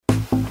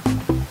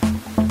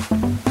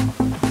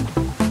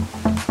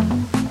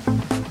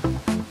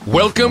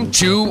Welcome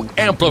to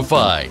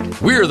Amplified.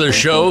 We're the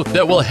show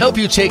that will help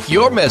you take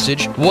your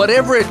message,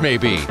 whatever it may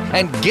be,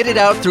 and get it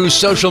out through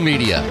social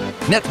media,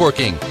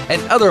 networking,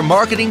 and other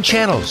marketing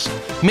channels.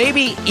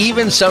 Maybe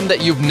even some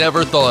that you've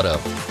never thought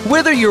of.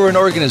 Whether you're an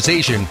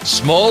organization,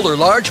 small or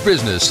large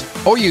business,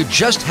 or you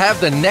just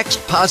have the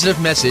next positive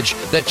message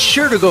that's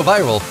sure to go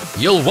viral,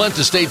 you'll want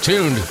to stay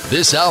tuned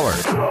this hour.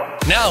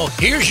 Now,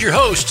 here's your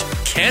host,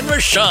 Ken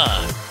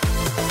Rochon.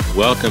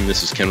 Welcome.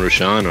 This is Ken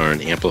Rochon on our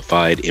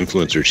Amplified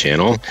Influencer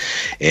channel,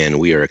 and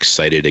we are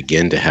excited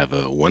again to have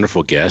a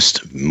wonderful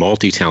guest,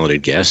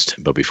 multi-talented guest.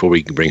 But before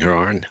we bring her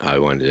on, I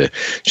wanted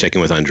to check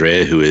in with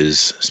Andrea, who is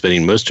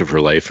spending most of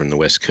her life on the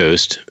West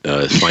Coast,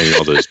 finding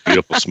all those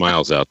beautiful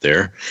smiles out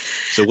there.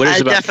 So what is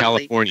it about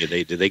Definitely.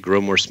 California? Do they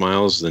grow more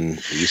smiles than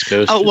the East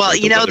Coast? Oh, well,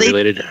 Is that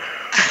related?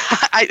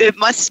 It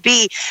must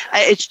be.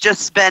 It's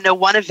just been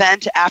one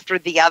event after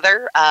the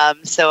other.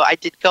 So I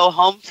did go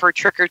home for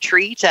trick or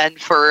treat and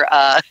for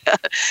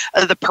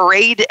the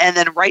parade, and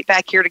then right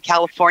back here to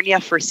California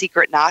for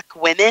Secret Knock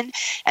Women.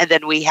 And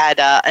then we had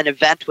an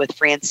event with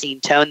Francine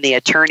Tone, the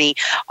attorney,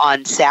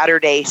 on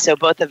Saturday. So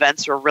both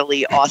events were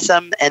really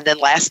awesome. And then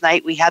last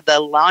night we had the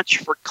launch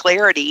for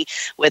Clarity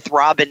with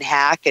Robin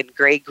Hack and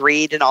Greg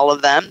Reed and all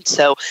of them.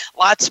 So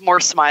lots more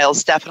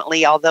smiles,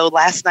 definitely. Although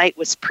last night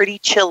was pretty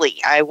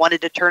chilly. I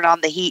wanted to turn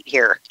on the heat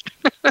here.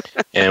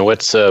 And what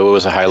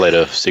was the highlight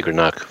of Secret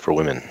Knock for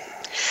Women?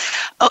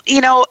 Oh,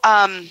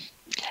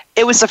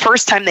 it was the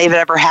first time they've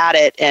ever had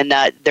it, and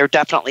they're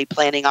definitely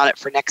planning on it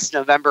for next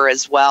November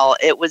as well.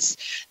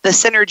 The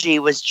synergy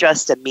was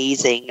just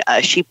amazing.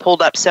 She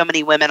pulled up so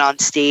many women on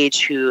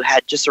stage who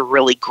had just a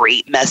really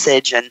great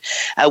message, and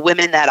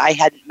women that I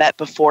hadn't met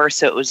before,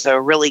 so it was a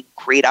really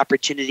great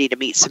opportunity to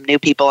meet some new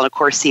people, and of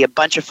course see a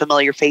bunch of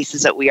familiar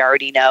faces that we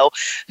already know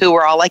who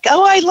were all like,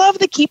 oh, I love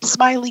the Keep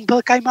Smiling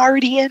book. I'm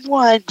already in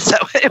one. So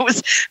it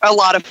was a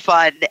lot of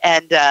fun,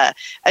 and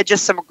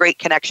just some great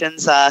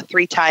connections.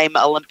 Three-time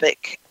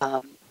Olympic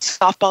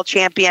softball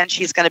champion.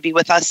 She's going to be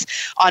with us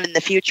on in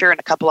the future, and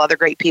a couple other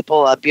great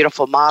people, a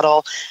beautiful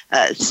model,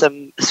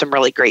 some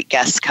really great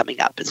guests coming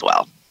up as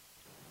well.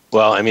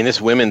 Well, I mean, this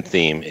women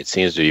theme, it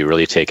seems to be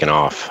really taken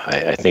off.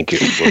 I think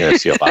we're going to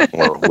see a lot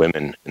more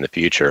women in the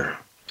future.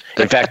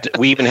 In fact,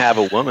 we even have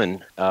a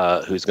woman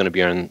who's going to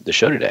be on the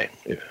show today.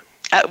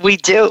 We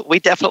do. We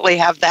definitely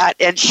have that.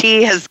 And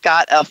she has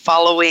got a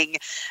following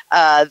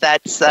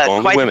that's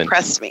quite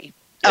impressed me.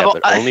 Yeah,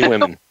 but only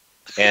women.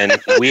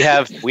 And we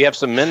have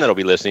some men that'll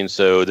be listening,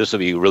 so this will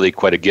be really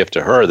quite a gift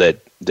to her that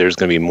there's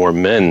going to be more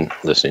men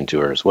listening to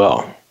her as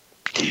well.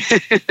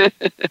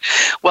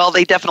 Well,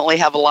 they definitely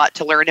have a lot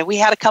to learn. And we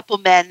had a couple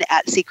men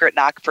at Secret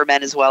Knock for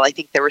Men as well. I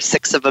think there were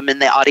 6 of them in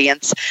the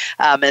audience,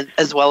 and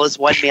as well as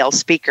one male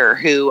speaker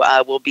who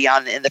will be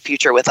on in the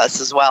future with us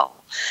as well.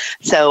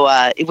 So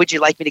would you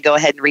like me to go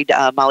ahead and read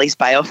Molly's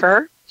bio for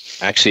her?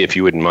 Actually, if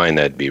you wouldn't mind,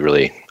 that'd be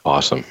really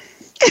awesome.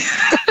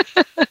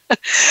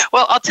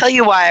 Well, I'll tell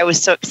you why I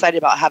was so excited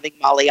about having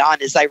Molly on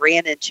is I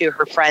ran into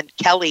her friend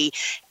Kelly,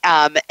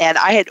 and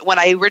when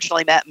I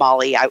originally met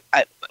Molly, I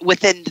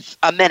within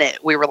a minute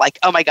we were like,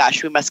 oh my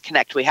gosh, we must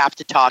connect, we have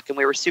to talk, and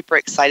we were super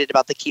excited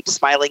about the Keep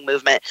Smiling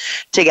movement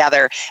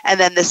together. And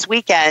then this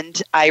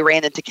weekend I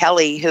ran into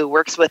Kelly, who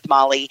works with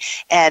Molly,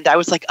 and I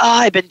was like, oh,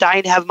 I've been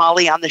dying to have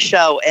Molly on the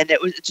show, and it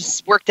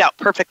just worked out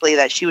perfectly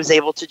that she was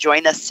able to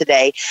join us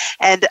today.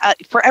 And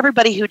for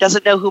everybody who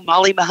doesn't know who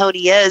Molly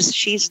Mahoney is,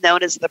 she's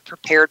known as the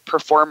Prepared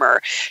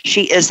Performer.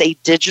 She is a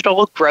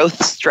digital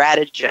growth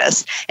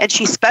strategist, and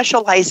she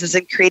specializes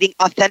in creating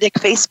authentic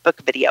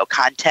Facebook video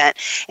content,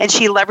 and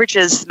she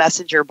leverages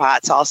messenger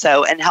bots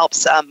also and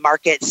helps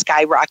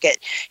skyrocket,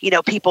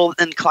 people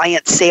and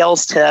client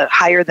sales to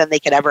higher than they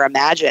could ever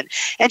imagine.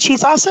 And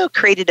she's also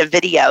created a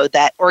video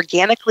that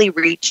organically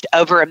reached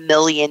over 1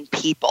 million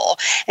people.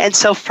 And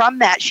so from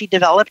that, she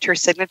developed her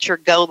signature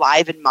Go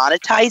Live and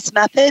Monetize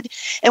method.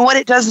 And what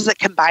it does is it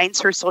combines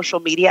her social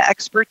media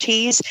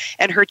expertise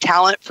and her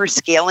talent for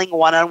scaling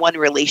one-on-one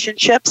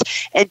relationships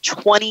and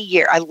 20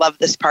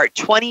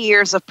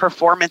 years of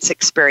performance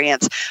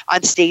experience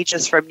on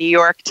stages from New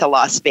York to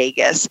Las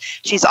Vegas.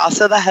 She's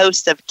also the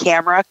host of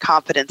Camera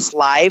Confidence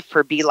Live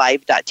for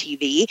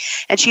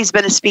BeLive.tv, and she's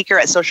been a speaker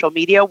at Social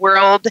Media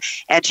World,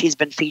 and she's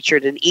been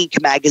featured in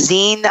Inc.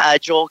 magazine.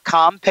 Joel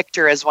Comm picked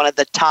her as one of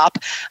the top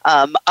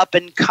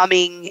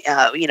up-and-coming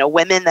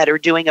women that are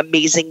doing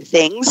amazing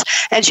things,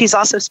 and she's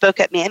also spoke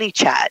at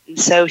ManyChat, and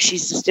so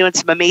she's just doing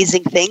some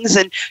amazing things,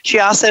 and she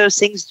also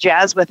sings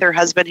jazz with her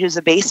husband, who's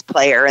a bass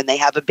player, and they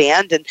have a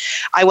band. And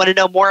I want to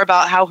know more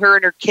about how her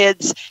and her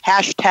kids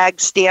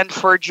 #stand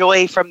for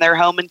joy from their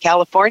home in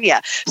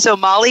California. So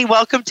Molly,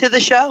 welcome to the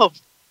show.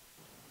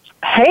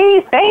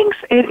 Hey, thanks.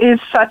 It is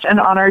such an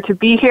honor to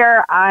be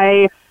here.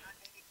 I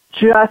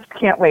just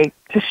can't wait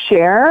to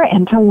share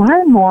and to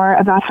learn more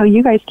about how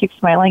you guys keep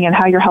smiling and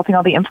how you're helping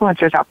all the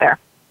influencers out there.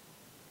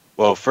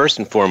 Well, first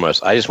and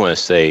foremost, I just want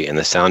to say in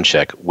the sound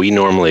check, we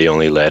normally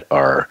only let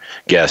our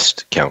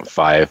guest count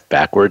 5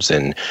 backwards,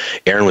 and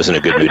Aaron was in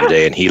a good mood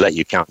today, and he let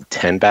you count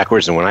 10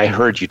 backwards. And when I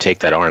heard you take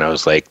that on, I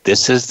was like,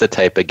 this is the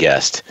type of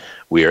guest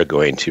we are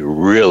going to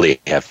really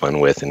have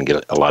fun with and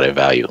get a lot of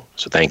value.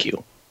 So thank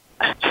you.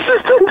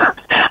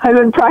 I've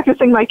been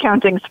practicing my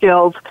counting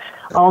skills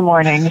all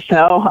morning,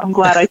 so I'm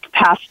glad I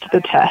passed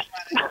the test.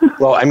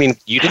 Well, I mean,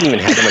 you didn't even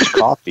have that much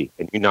coffee,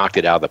 and you knocked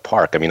it out of the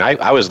park. I mean,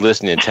 I was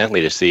listening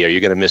intently to see, are you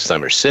going to miss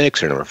number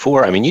 6 or number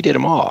 4? I mean, you did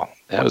them all.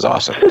 That was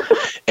awesome.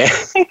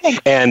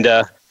 And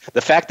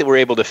the fact that we're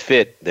able to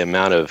fit the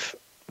amount of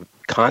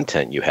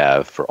content you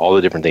have for all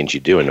the different things you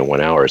do into 1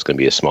 hour is going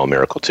to be a small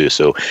miracle, too.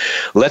 So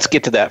let's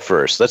get to that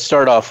first. Let's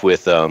start off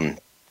with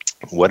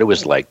what it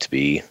was like to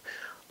be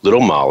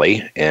little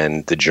Molly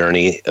and the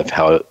journey of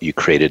how you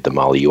created the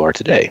Molly you are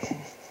today.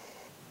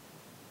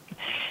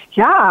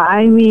 Yeah,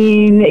 I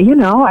mean,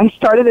 I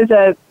started as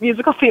a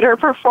musical theater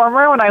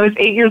performer when I was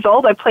 8 years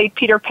old. I played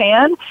Peter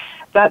Pan.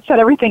 That set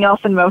everything else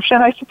in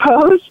motion, I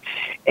suppose,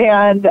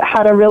 and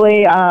had a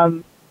really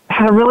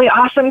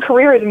awesome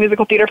career as a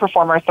musical theater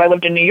performer. So I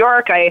lived in New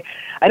York. I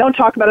don't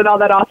talk about it all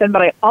that often,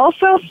 but I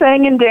also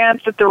sang and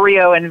danced at the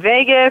Rio in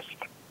Vegas,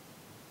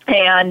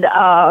 and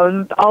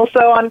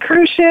also on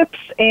cruise ships.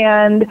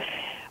 And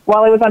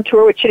while I was on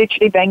tour with Chitty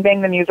Chitty Bang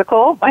Bang the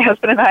musical, my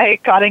husband and I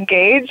got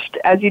engaged,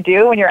 as you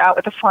do when you're out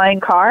with a flying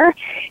car.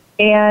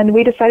 And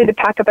we decided to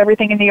pack up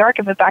everything in New York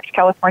and move back to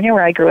California,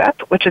 where I grew up,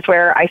 which is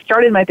where I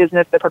started my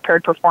business, The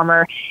Prepared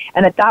Performer.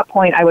 And at that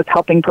point, I was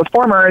helping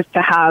performers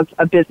to have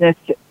a business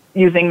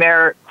using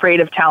their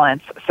creative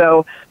talents.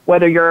 So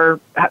whether you're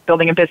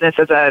building a business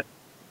as a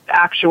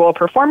actual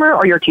performer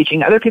or you're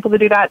teaching other people to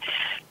do that,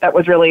 that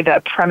was really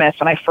the premise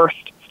when I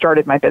first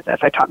started my business.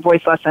 I taught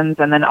voice lessons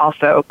and then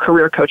also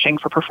career coaching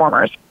for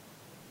performers.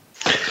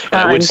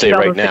 I would say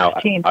right now,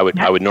 I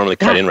would normally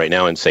cut in right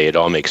now and say it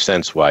all makes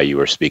sense why you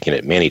were speaking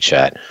at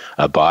ManyChat,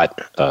 a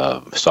bot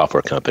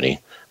software company,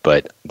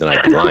 but then I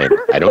declined.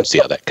 I don't see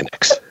how that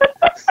connects.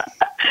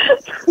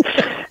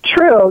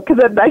 True,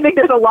 because I think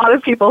there's a lot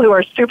of people who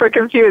are super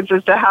confused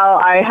as to how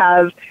I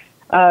have,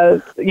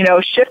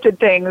 shifted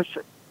things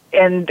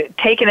and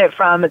taken it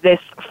from this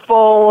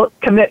full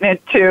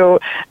commitment to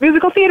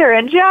musical theater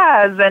and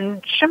jazz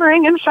and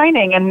shimmering and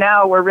shining, and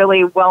now we're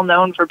really well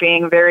known for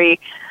being very,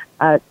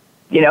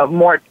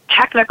 more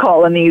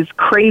technical in these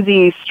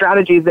crazy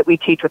strategies that we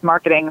teach with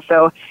marketing.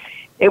 So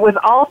it was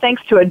all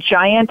thanks to a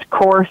giant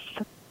course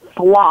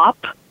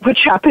flop,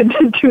 which happened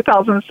in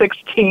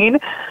 2016.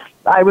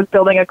 I was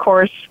building a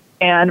course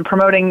and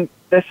promoting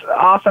this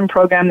awesome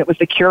program that was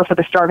the cure for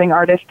the starving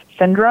artist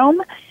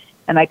syndrome.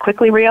 And I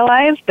quickly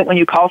realized that when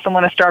you call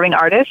someone a starving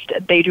artist,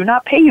 they do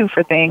not pay you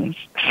for things.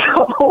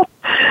 So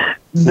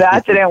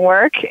that didn't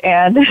work.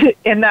 And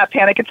in that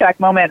panic attack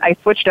moment, I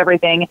switched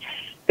everything.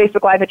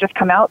 Facebook Live had just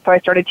come out, so I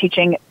started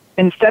teaching,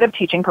 instead of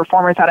teaching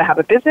performers how to have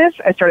a business,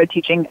 I started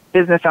teaching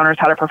business owners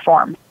how to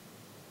perform.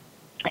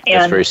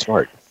 And that's very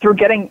smart. Through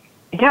getting,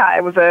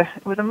 it was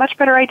a much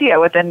better idea.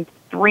 Within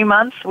 3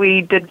 months,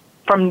 we did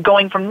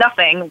going from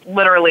nothing,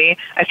 literally,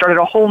 I started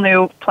a whole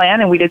new plan,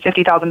 and we did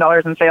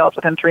 $50,000 in sales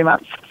within 3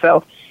 months. So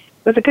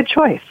it was a good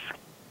choice.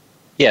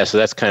 Yeah, so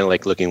that's kind of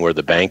like looking where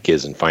the bank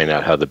is and finding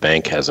out how the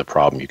bank has a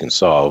problem you can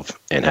solve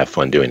and have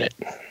fun doing it.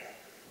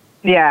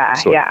 Yeah,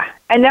 yeah.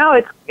 And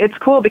now it's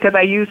cool because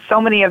I use so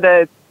many of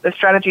the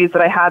strategies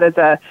that I had as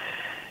a,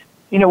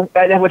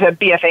 with a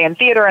BFA in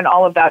theater and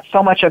all of that.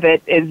 So much of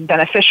it is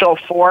beneficial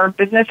for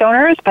business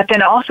owners, but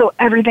then also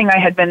everything I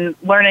had been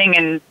learning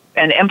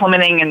and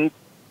implementing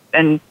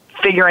and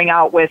figuring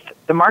out with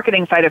the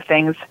marketing side of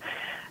things,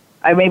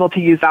 I'm able to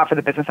use that for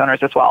the business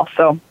owners as well.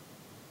 So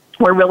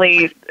we're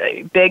really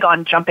big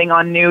on jumping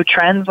on new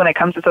trends when it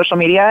comes to social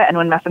media. And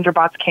when Messenger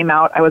bots came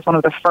out, I was one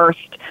of the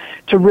first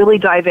to really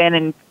dive in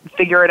and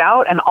figure it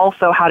out, and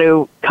also how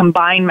to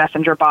combine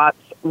Messenger bots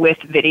with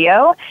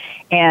video.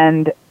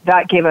 And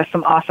that gave us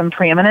some awesome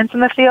preeminence in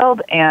the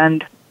field,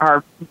 and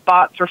our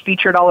bots were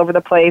featured all over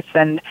the place,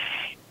 and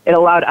it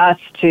allowed us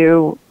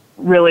to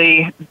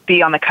really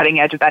be on the cutting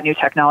edge of that new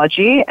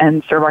technology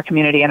and serve our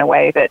community in a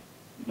way that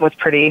was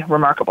pretty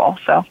remarkable.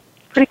 So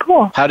pretty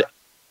cool.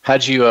 How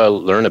did you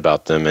learn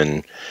about them,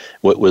 and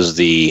what was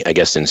the, I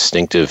guess,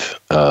 instinctive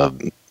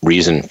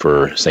reason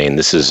for saying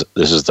this is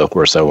the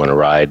horse I want to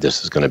ride?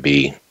 This is going to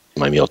be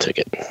my meal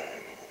ticket.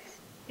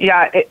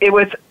 Yeah, it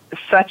was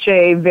such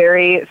a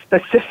very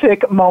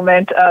specific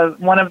moment of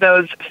one of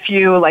those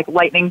few like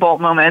lightning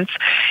bolt moments,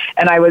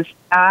 and I was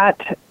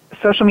at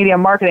Social Media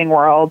Marketing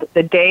World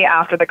the day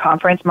after the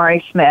conference.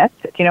 Mari Smith,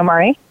 do you know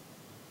Mari?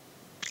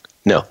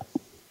 No.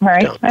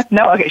 Mari Smith?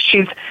 No, okay.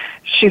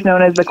 She's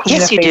known as the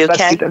Queen of Facebook.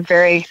 Ken. She's a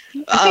very,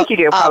 I think you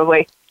do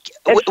probably.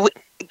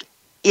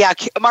 Yeah,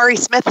 Mari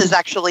Smith is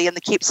actually in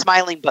the Keep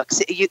Smiling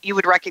books. You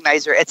would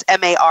recognize her. It's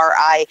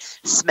Mari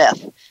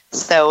Smith.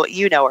 So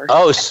you know her.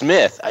 Oh,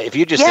 Smith. If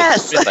you just said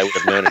Smith, I would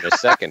have known in a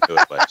second who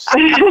it was.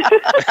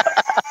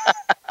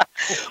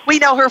 We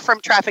know her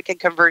from Traffic and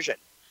Conversion.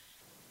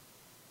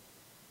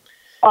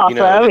 Awesome.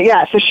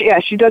 So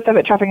she does have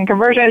it, Traffic and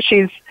Conversion.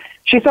 She's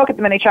she spoke at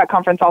the ManyChat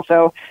conference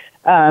also.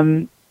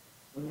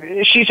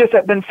 She's just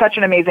been such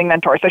an amazing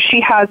mentor. So she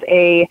has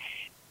a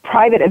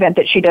private event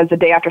that she does the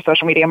day after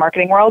Social Media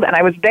Marketing World, and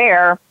I was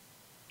there,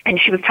 and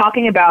she was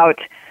talking about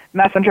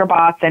messenger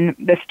bots and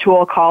this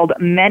tool called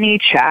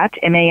ManyChat,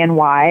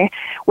 M-A-N-Y,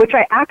 which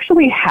I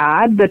actually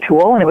had the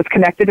tool, and it was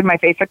connected to my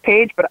Facebook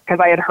page, but because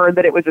I had heard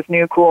that it was this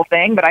new cool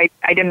thing, but I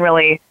hadn't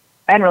really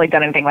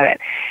done anything with it.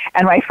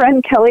 And my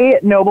friend Kelly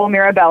Noble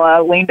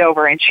Mirabella leaned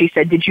over and she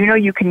said, "Did you know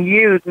you can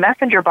use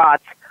messenger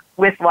bots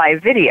with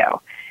live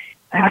video?"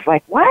 And I was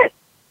like, "What?"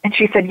 And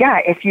she said, "Yeah,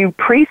 if you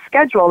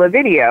pre-schedule the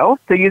video,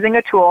 so using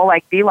a tool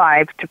like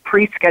BeLive to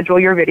pre-schedule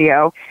your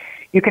video,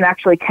 you can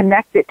actually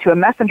connect it to a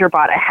messenger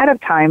bot ahead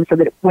of time so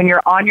that when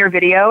you're on your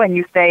video and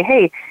you say,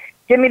 'Hey,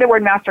 give me the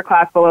word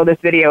masterclass below this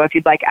video if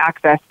you'd like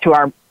access to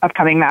our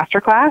upcoming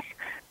masterclass,'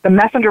 the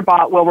messenger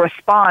bot will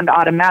respond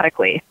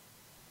automatically.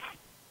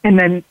 And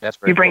then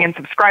you bring in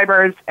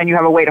subscribers and you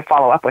have a way to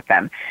follow up with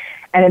them."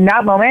 And in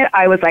that moment,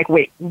 I was like,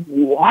 "Wait,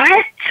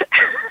 what?"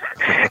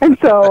 And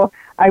so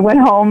I went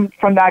home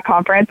from that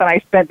conference and I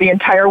spent the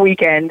entire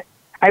weekend.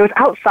 I was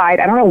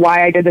outside. I don't know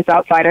why I did this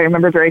outside. I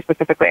remember very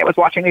specifically. I was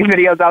watching these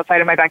videos outside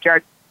in my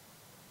backyard,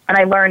 and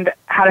I learned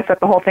how to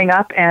set the whole thing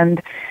up,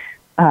 and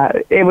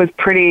it was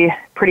pretty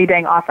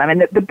dang awesome.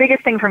 And the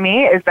biggest thing for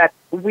me is that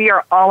we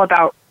are all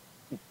about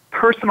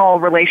personal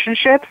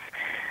relationships,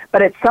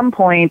 but at some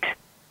point,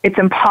 it's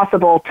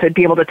impossible to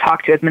be able to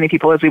talk to as many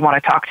people as we want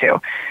to talk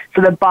to.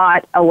 So the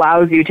bot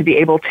allows you to be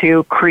able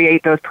to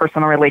create those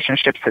personal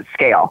relationships at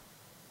scale.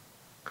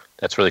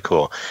 That's really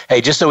cool. Hey,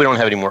 just so we don't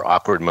have any more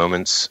awkward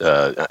moments,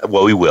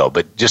 well, we will,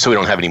 but just so we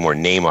don't have any more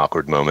name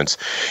awkward moments,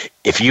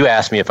 if you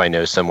ask me if I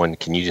know someone,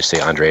 can you just say,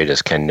 "Andrea,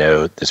 does Ken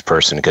know this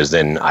person?" Because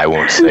then I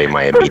won't say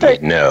my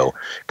immediate no,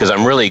 because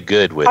I'm really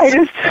good with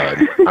names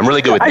and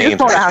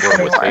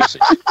with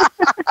faces.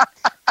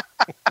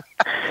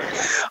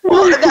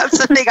 Well, that's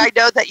the thing. I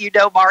know that you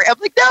know Mari. I'm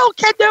like, "No,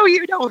 Ken, no,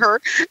 you know her."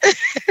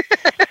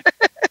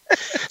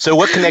 So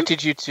what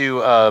connected you to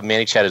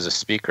ManyChat as a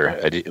speaker?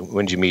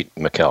 When did you meet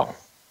Mikkel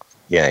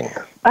Yang?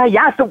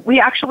 Yeah, so we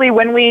actually,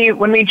 when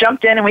we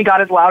jumped in and we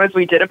got as loud as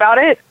we did about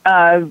it,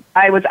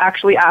 I was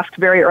actually asked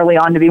very early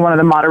on to be one of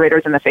the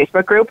moderators in the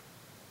Facebook group.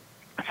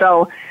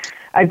 So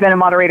I've been a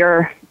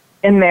moderator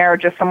in there,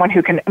 just someone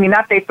who can,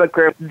 that Facebook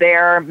group,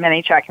 their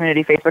ManyChat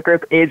community Facebook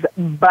group is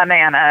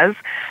bananas.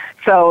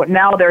 So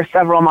now there are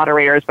several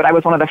moderators, but I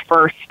was one of the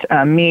first,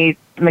 me,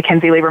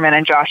 Mackenzie Lieberman,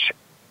 and Josh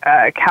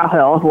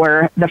Calhill, who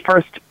were the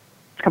first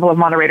couple of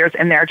moderators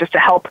in there just to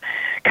help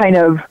kind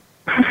of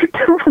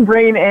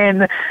rein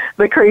in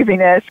the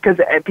craziness, because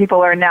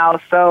people are now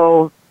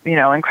so,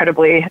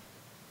 incredibly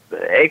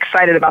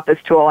excited about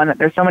this tool, and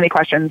there's so many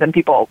questions, and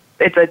people,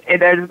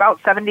 there's about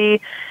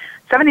 70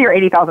 or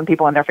 80,000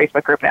 people in their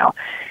Facebook group now.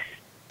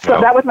 So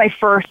that was my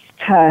first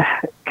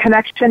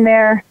connection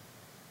there.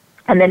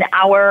 And then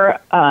our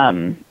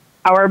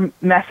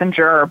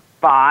messenger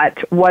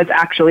bot was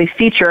actually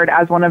featured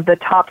as one of the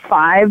top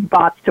 5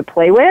 bots to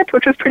play with,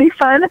 which was pretty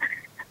fun.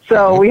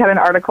 So we had an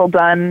article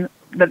done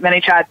that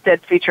ManyChat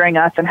did featuring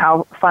us and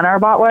how fun our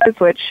bot was,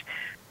 which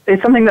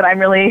is something that I'm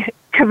really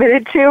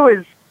committed to,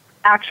 is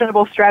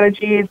actionable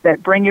strategies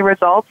that bring you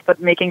results,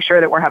 but making sure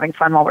that we're having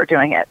fun while we're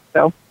doing it.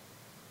 So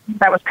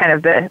that was kind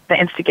of the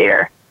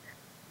instigator.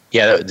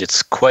 Yeah,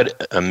 it's quite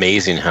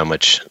amazing how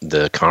much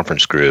the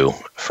conference grew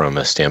from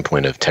a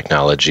standpoint of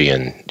technology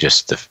and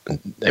just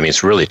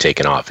it's really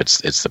taken off.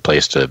 It's the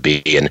place to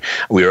be. And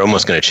we were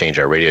almost going to change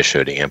our radio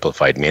show to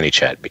Amplified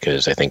ManyChat,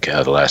 because I think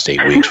the last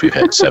 8 weeks we've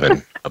had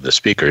 7 of the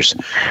speakers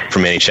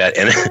from ManyChat.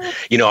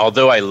 And,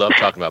 although I love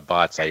talking about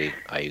bots,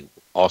 I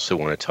also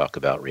want to talk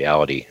about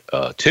reality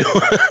too.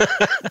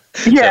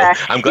 Yeah.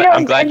 So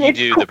I'm glad you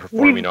do the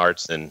performing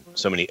arts and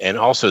so many, and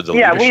also the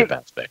leadership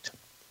aspect.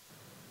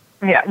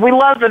 Yeah, we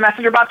love the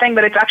messenger bot thing,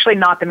 but it's actually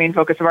not the main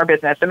focus of our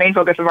business. The main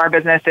focus of our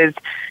business is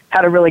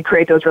how to really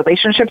create those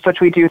relationships, which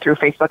we do through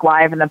Facebook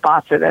Live, and the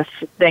bots are this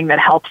thing that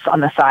helps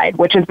on the side,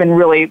 which has been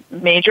really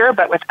major.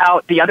 But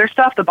without the other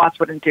stuff, the bots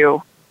wouldn't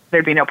do.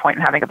 There'd be no point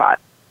in having a bot.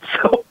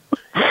 So,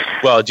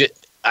 well,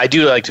 I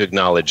do like to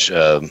acknowledge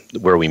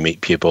where we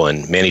meet people,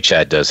 and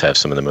ManyChat does have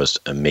some of the most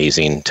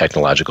amazing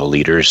technological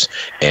leaders,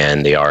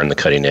 and they are on the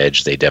cutting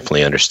edge. They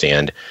definitely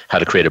understand how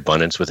to create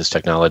abundance with this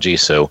technology.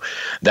 So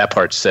that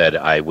part said,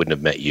 I wouldn't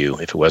have met you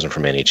if it wasn't for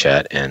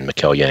ManyChat and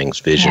Mikkel Yang's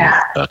vision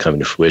coming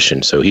to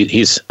fruition. So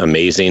he's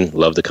amazing.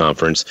 Love the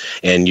conference.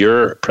 And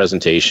your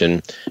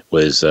presentation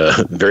was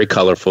very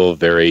colorful,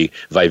 very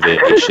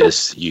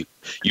vivacious. You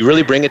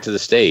really bring it to the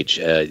stage.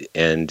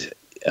 And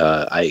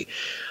I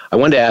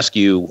wanted to ask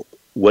you,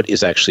 what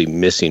is actually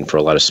missing for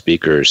a lot of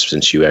speakers,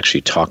 since you actually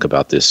talk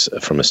about this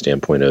from a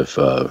standpoint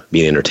of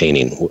being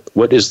entertaining?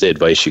 What is the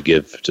advice you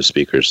give to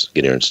speakers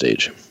getting on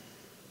stage?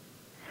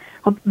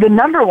 Well, the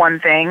number one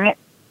thing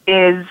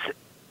is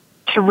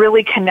to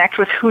really connect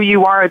with who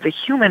you are as a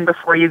human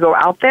before you go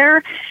out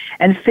there,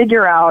 and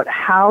figure out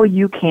how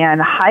you can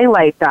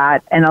highlight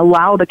that and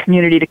allow the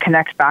community to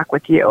connect back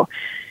with you.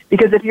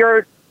 Because if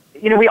you're,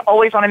 we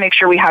always want to make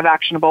sure we have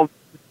actionable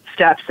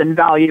steps and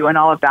value and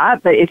all of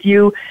that. But if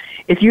you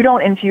if you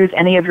don't infuse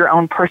any of your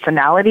own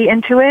personality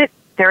into it,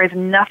 there is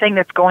nothing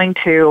that's going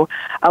to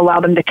allow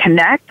them to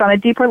connect on a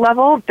deeper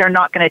level. They're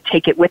not going to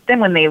take it with them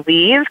when they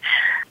leave.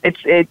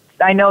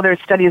 I know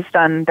there's studies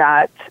done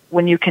that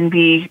when you can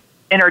be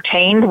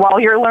entertained while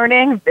you're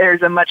learning,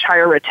 there's a much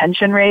higher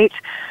retention rate.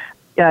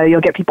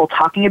 You'll get people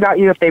talking about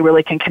you if they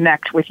really can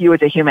connect with you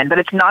as a human. But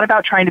it's not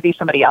about trying to be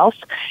somebody else.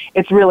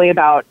 It's really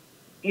about,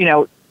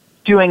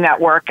 doing that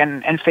work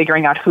and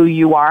figuring out who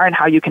you are and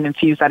how you can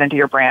infuse that into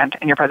your brand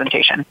and your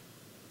presentation.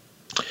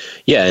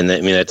 Yeah, and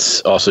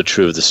that's also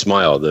true of the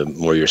smile. The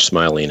more you're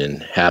smiling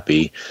and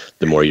happy,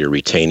 the more you're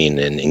retaining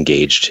and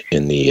engaged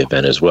in the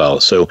event as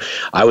well. So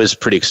I was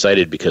pretty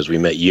excited because we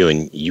met you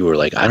and you were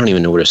like, I don't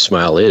even know what a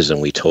smile is.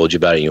 And we told you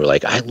about it and you were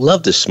like, I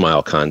love this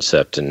smile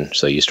concept. And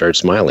so you started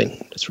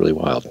smiling. It's really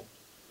wild.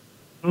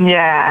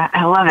 Yeah,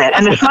 I love it.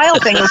 And the smile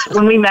thing was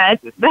when we met,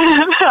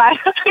 I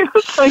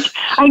was like,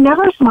 I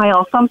never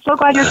smile, so I'm so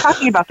glad you're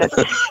talking about this.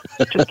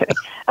 Just kidding.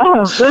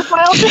 The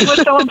smile thing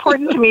was so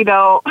important to me,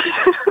 though,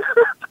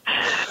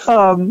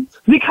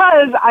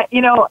 because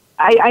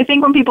I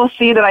think when people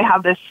see that I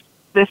have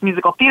this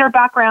musical theater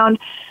background,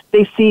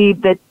 they see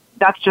that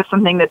that's just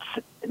something that's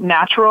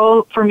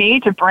natural for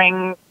me to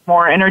bring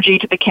more energy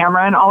to the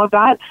camera and all of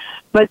that.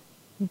 But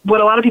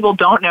what a lot of people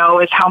don't know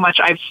is how much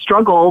I've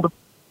struggled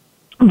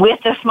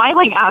with the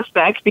smiling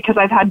aspect because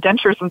I've had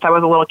dentures since I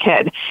was a little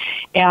kid.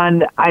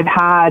 And I've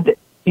had,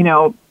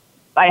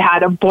 I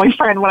had a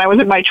boyfriend when I was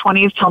in my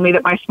 20s tell me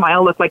that my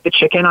smile looked like the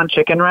chicken on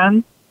Chicken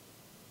Run.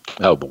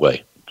 Oh,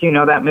 boy. Do you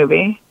know that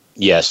movie?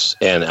 Yes,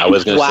 and I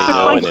was going to say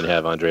no and then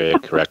have Andrea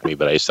correct me,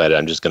 but I decided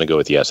I'm just going to go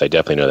with yes. I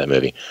definitely know that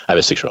movie. I have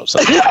a 6-year-old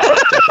son.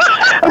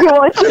 Okay,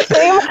 well, it's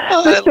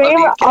the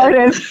same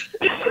artist.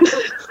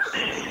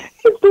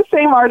 It's the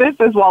same artist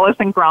as Wallace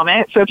and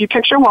Gromit. So if you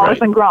picture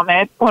Wallace and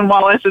Gromit, when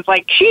Wallace is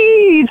like,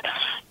 cheese,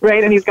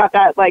 right, and he's got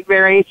that like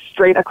very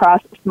straight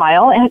across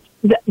smile, and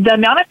the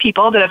amount of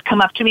people that have come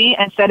up to me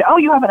and said, oh,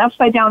 you have an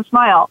upside down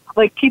smile,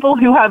 like people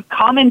who have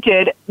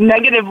commented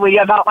negatively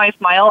about my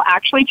smile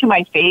actually to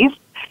my face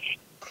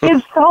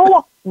is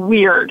so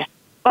weird.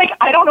 Like,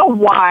 I don't know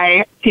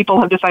why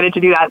people have decided to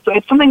do that. So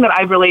it's something that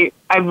I've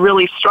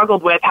really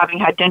struggled with, having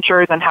had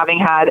dentures and having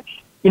had,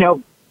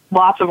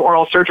 lots of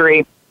oral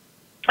surgery.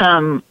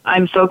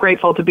 I'm so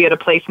grateful to be at a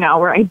place now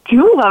where I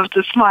do love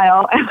to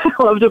smile and I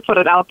love to put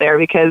it out there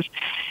because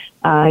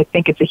I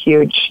think it's a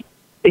huge,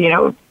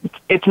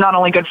 it's not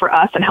only good for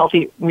us and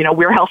healthy,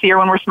 we're healthier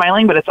when we're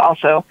smiling, but it's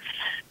also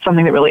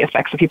something that really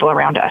affects the people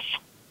around us.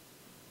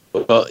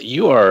 Well,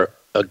 you are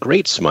a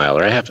great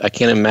smiler. I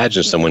can't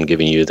imagine someone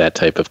giving you that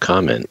type of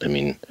comment. I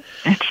mean,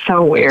 it's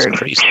so weird. It's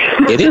crazy.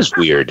 It is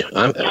weird.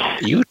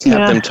 You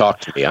have them talk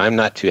to me. I'm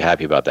not too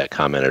happy about that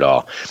comment at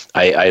all.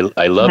 I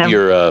love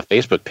your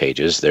Facebook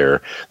pages.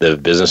 They're the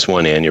business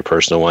one and your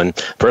personal one.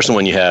 Personal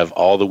one, you have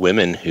all the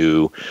women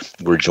who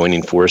were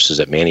joining forces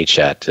at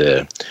ManyChat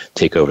to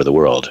take over the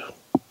world.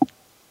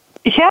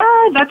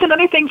 Yeah, that's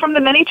another thing from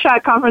the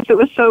ManyChat conference. It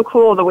was so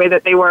cool the way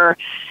that they were,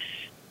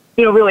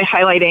 really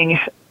highlighting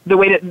the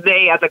way that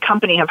they as a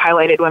company have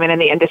highlighted women in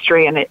the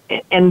industry.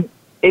 And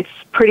it's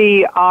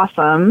pretty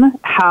awesome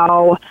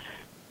how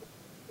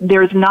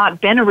there's not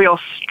been a real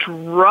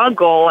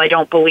struggle, I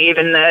don't believe,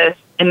 in that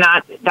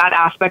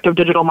aspect of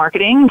digital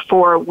marketing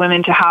for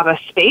women to have a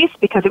space,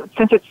 because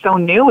since it's so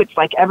new, it's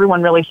like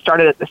everyone really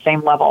started at the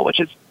same level,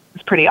 which is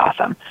pretty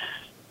awesome.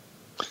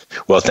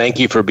 Well, thank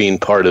you for being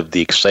part of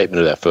the excitement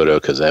of that photo,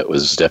 because that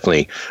was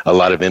definitely a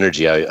lot of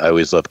energy. I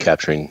always love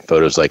capturing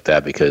photos like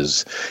that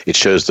because it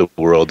shows the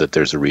world that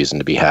there's a reason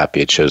to be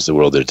happy. It shows the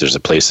world that there's a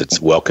place that's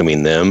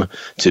welcoming them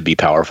to be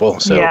powerful.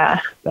 So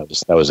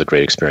that was a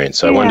great experience.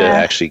 So I wanted to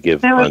actually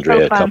give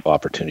Andrea a couple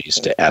opportunities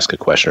to ask a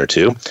question or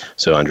two.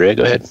 So Andrea,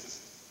 go ahead.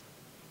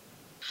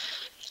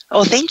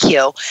 Oh, thank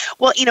you.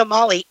 Well,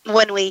 Molly,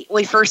 when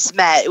we first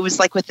met, it was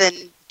like within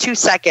 2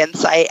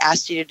 seconds, I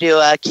asked you to do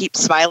a keep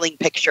smiling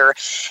picture,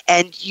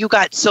 and you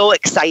got so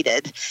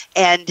excited.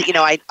 And,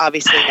 I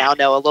obviously now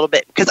know a little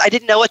bit, because I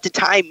didn't know at the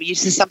time. You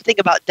said something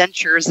about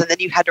dentures, and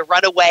then you had to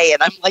run away,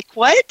 and I'm like,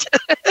 what?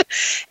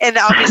 And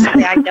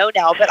obviously I know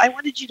now, but I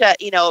wanted you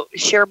to,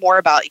 share more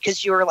about,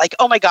 because you were like,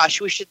 oh my gosh,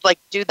 we should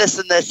do this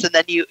and this, and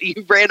then you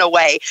ran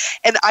away.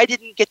 And I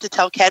didn't get to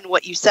tell Ken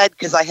what you said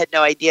because I had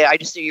no idea. I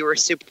just knew you were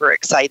super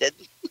excited.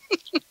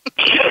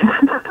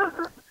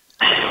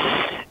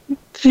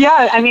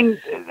 Yeah, I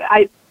mean,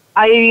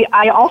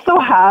 I also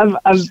have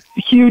a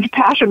huge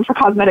passion for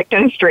cosmetic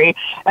dentistry,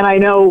 and I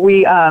know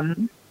we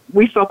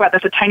spoke about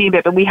this a tiny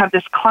bit, but we have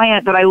this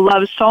client that I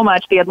love so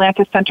much, the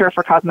Atlanta Center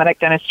for Cosmetic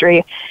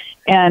Dentistry,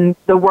 and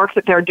the work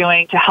that they're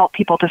doing to help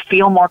people to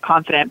feel more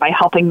confident by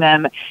helping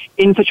them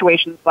in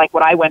situations like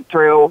what I went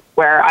through,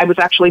 where I was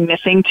actually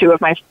missing two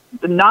of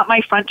not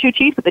my front two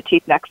teeth, but the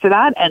teeth next to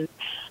that. And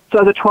so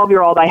as a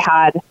 12-year-old, I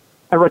had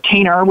a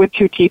retainer with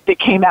two teeth that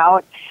came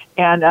out.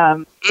 And,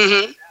 I'm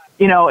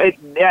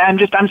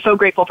so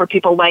grateful for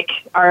people like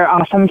our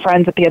awesome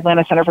friends at the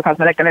Atlanta Center for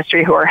Cosmetic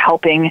Dentistry who are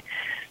helping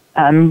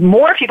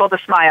more people to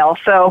smile.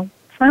 So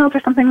smiles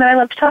are something that I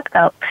love to talk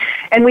about.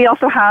 And we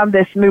also have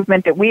this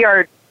movement that we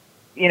are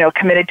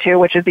committed to,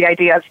 which is the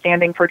idea of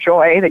standing for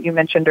joy that you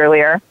mentioned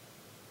earlier.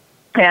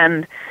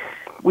 And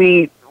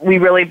we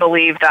really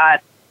believe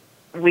that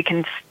we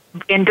can,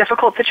 in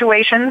difficult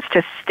situations,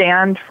 to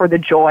stand for the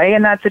joy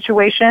in that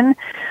situation.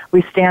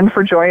 We stand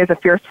for joy as a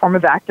fierce form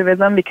of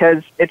activism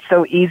because it's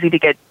so easy to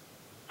get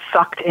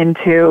sucked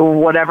into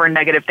whatever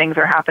negative things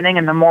are happening,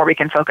 and the more we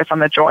can focus on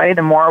the joy,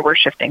 the more we're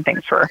shifting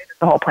things for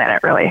the whole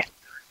planet, really.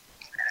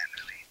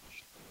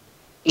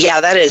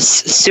 Yeah, that is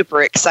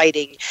super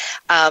exciting.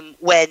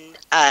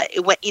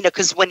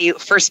 Because when you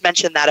first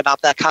mentioned that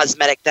about the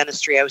cosmetic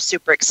dentistry, I was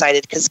super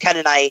excited because Ken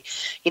and I,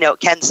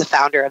 Ken's the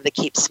founder of the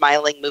Keep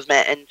Smiling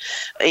movement, and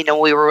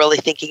we were really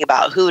thinking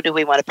about who do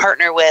we want to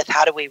partner with,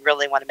 how do we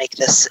really want to make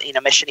this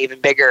mission even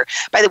bigger.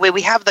 By the way,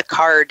 we have the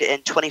card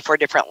in 24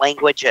 different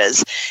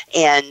languages,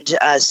 and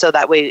so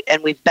that way,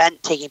 and we've been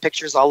taking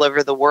pictures all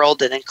over the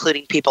world and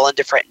including people in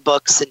different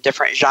books and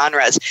different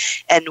genres,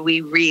 and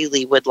we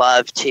really would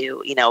love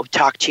to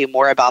talk to you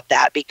more about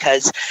that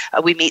because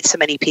we meet so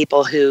many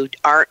people who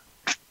aren't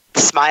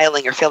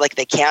smiling or feel like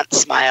they can't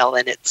smile,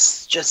 and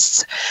it's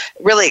just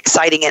really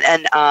exciting.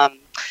 And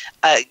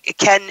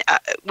Ken,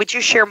 would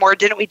you share more?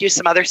 Didn't we do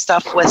some other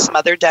stuff with some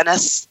other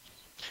dentists?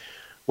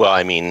 Well,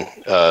 I mean,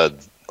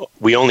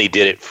 we only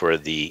did it for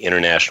the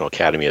International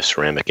Academy of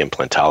Ceramic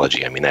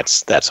Implantology. I mean,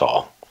 that's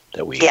all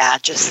that we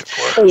just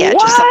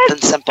something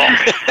simple.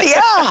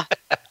 Yeah.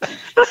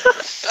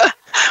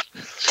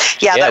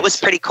 Yeah, that was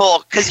pretty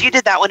cool because you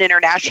did that one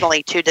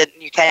internationally too,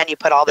 didn't you, Ken? You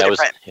put all the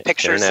different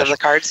pictures of the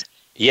cards.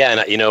 Yeah,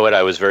 and you know what?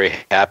 I was very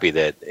happy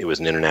that it was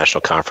an international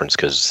conference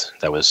because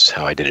that was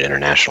how I did it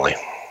internationally.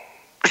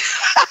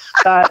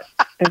 That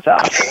is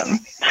awesome.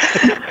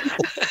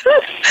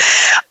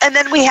 And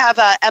then we have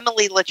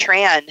Emily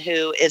Letran,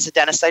 who is a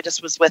dentist. I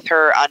just was with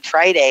her on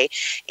Friday,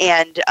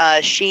 and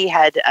she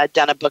had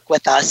done a book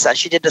with us.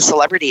 She did a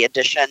celebrity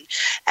edition,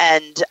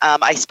 and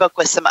I spoke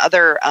with some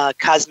other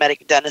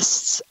cosmetic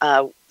dentists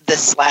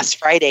this last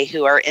Friday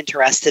who are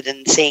interested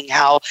in seeing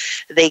how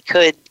they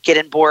could get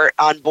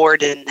on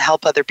board and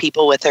help other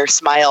people with their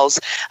smiles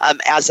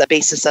as a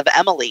basis of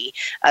Emily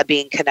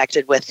being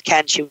connected with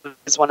Ken. She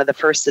was one of the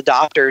first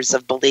adopters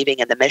of believing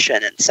in the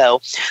mission. And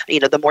so,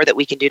 the more that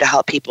we can do to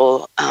help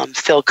people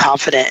feel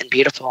confident and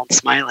beautiful and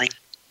smiling.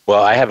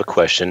 Well, I have a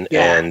question.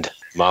 Yeah. And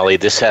Molly,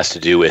 this has to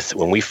do with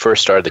when we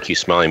first started the Keep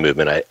Smiling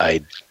movement,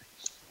 I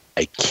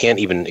can't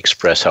even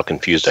express how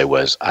confused I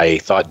was. I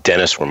thought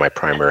dentists were my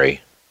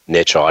primary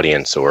niche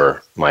audience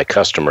or my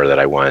customer that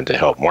I wanted to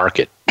help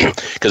market.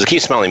 Because the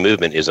Keep Smiling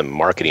movement is a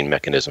marketing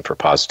mechanism for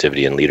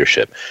positivity and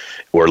leadership,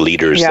 or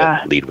leaders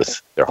that lead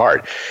with their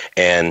heart.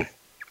 And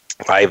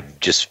I've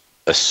just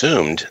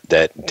assumed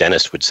that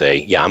dentists would say,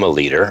 yeah, I'm a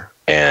leader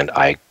and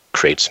I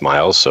create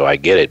smiles, so I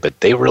get it. But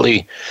they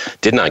really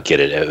did not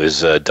get it. It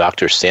was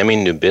Dr. Sammy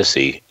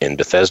Nubisi in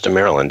Bethesda,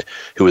 Maryland,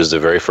 who was the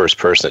very first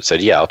person that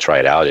said, yeah, I'll try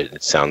it out.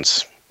 It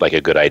sounds like a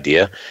good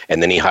idea.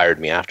 And then he hired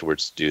me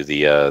afterwards to do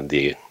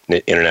the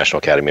International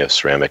Academy of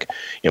Ceramic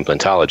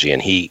Implantology, and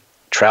he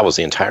travels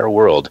the entire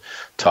world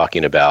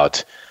talking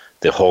about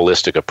the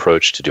holistic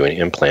approach to doing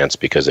implants,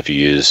 because if you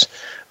use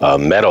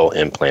metal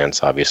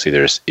implants, obviously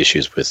there's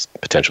issues with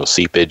potential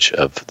seepage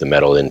of the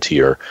metal into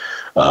your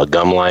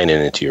gum line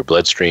and into your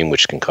bloodstream,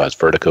 which can cause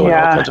vertigo and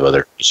all kinds of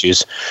other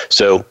issues.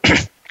 So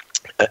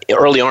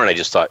early on, I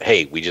just thought,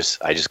 hey,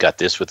 I just got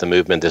this with the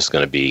movement. This is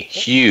going to be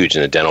huge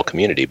in the dental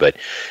community. But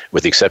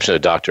with the exception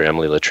of Dr.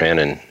 Emily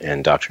Letran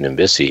and Dr.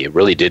 Nubisi, it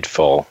really did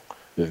fall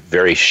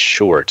very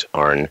short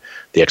on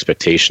the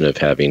expectation of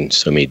having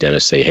so many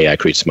dentists say, hey, I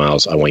create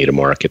smiles. I want you to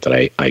market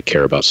that I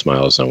care about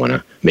smiles. I want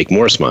to make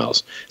more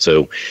smiles.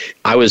 So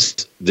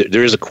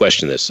there is a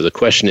question to this. So the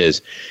question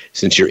is,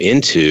 since you're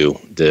into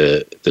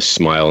the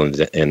smile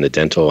and the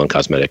dental and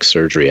cosmetic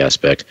surgery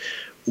aspect,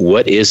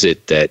 what is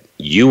it that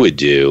you would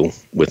do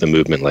with a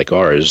movement like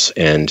ours,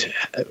 and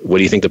what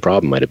do you think the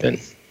problem might have been?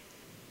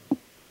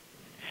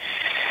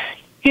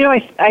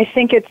 I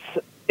think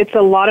it's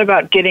a lot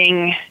about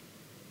getting,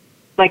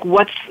 like,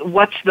 what's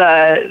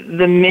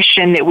the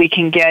mission that we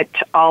can get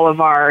all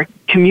of our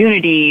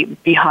community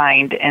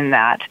behind in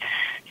that.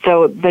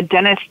 So the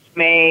dentists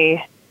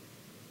may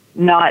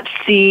not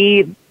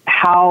see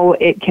how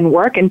it can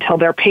work until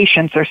their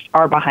patients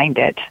are behind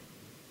it.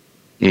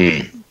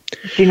 Mm.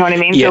 Do you know what I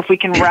mean? Yeah. So if we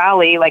can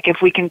rally, like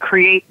if we can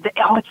create,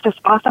 it's this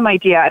awesome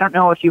idea. I don't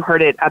know if you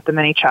heard it at the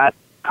ManyChat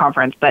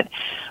conference, but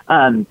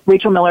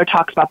Rachel Miller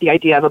talks about the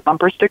idea of a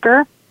bumper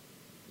sticker.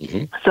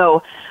 Mm-hmm.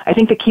 So I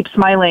think the Keep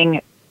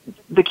Smiling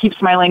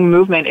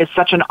movement is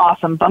such an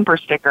awesome bumper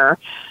sticker,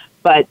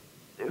 but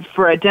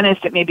for a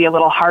dentist, it may be a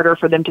little harder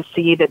for them to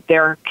see that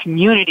their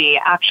community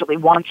actually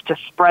wants to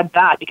spread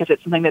that, because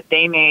it's something that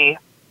they may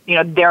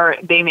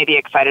be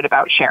excited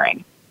about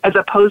sharing, as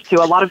opposed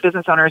to a lot of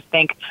business owners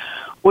think,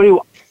 what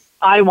do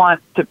I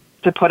want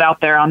to put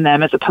out there on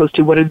them, as opposed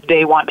to what do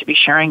they want to be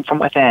sharing from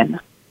within?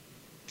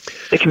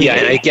 the community.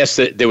 Yeah, and I guess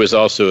that there was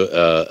also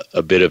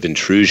a bit of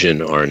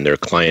intrusion on their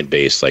client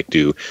base. Like,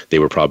 they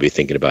were probably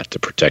thinking about to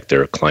protect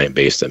their client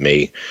base that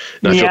may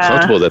not feel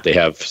comfortable that they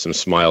have some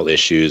smile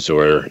issues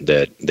or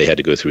that they had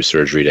to go through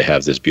surgery to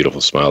have this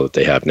beautiful smile that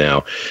they have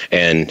now.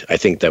 And I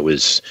think that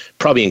was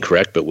probably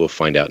incorrect, but we'll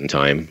find out in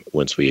time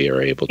once we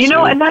are able to.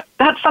 And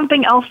that's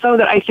something else, though,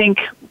 that I think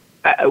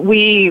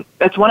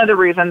it's one of the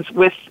reasons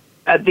with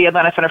the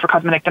Atlanta Center for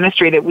Cosmetic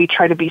Dentistry that we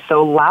try to be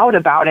so loud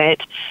about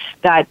it,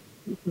 that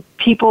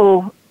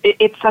people,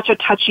 it's such a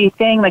touchy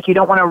thing. Like, you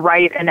don't want to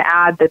write an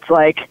ad that's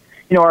like,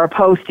 or a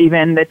post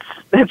even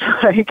that's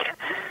like,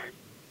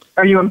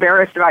 are you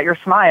embarrassed about your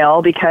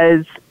smile?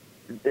 Because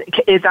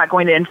is that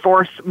going to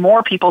enforce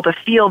more people to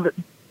feel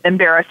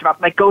embarrassed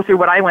about, like, go through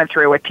what I went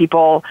through with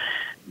people,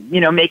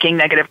 making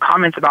negative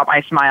comments about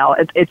my smile.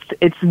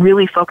 It's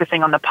really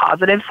focusing on the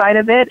positive side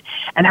of it,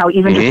 and how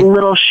even just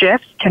little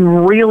shifts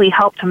can really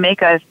help to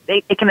make us,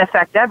 it can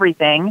affect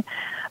everything.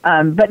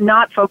 But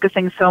not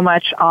focusing so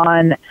much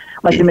on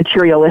like the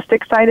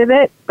materialistic side of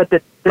it, but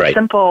the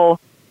simple.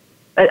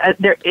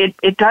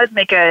 It does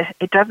make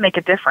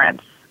a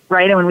difference,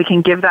 right? And when we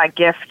can give that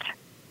gift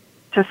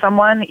to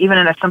someone, even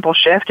in a simple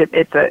shift,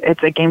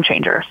 it's a game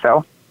changer.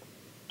 So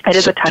it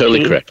is a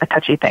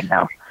touchy thing,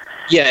 though.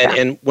 Yeah,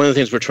 and one of the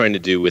things we're trying to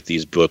do with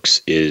these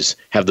books is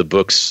have the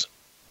books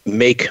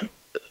make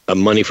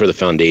money for the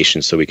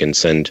foundation, so we can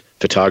send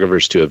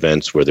photographers to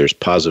events where there's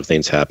positive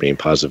things happening,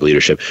 positive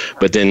leadership,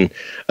 but then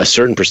a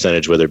certain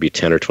percentage, whether it be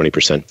 10 or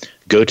 20%,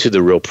 go to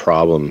the real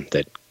problem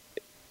that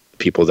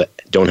people that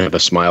don't have a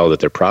smile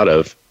that they're proud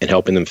of, and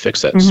helping them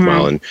fix that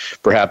smile, and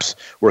perhaps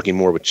working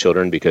more with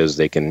children because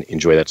they can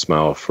enjoy that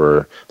smile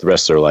for the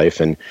rest of their life.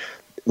 And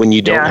when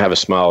you don't have a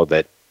smile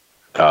that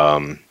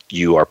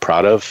you are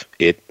proud of,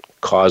 it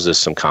causes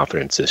some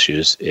confidence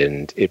issues,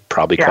 and it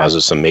probably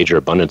causes some major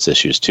abundance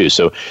issues too.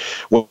 So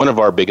one of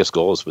our biggest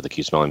goals with the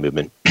Keep Smiling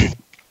movement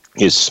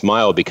is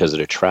smile, because it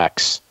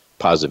attracts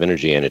positive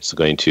energy, and it's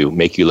going to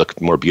make you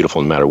look more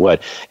beautiful no matter what.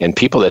 And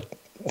people that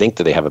think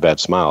that they have a bad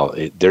smile,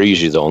 they're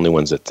usually the only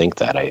ones that think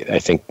that. I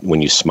think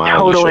when you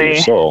smile, you show your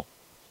soul.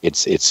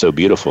 It's so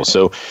beautiful.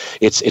 So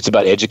it's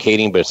about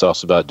educating, but it's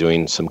also about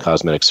doing some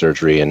cosmetic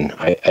surgery. And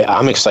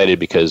I'm excited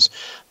because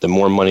the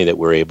more money that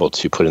we're able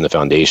to put in the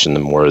foundation, the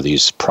more of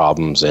these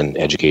problems and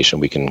education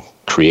we can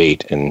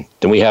create. And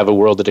then we have a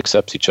world that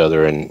accepts each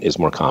other and is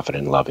more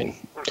confident and loving.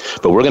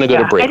 But we're going to go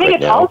to break right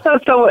now. I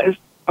think it's also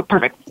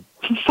perfect.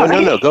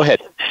 No, go ahead.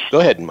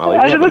 Go ahead, Molly.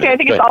 I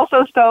think it's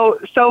also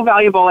so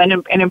valuable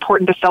and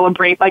important to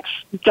celebrate like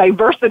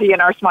diversity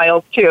in our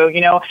smiles too.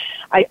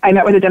 I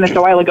met with a dentist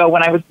a while ago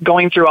when I was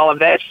going through all of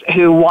this,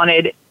 who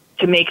wanted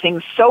to make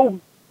things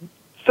so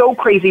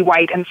crazy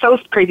white and so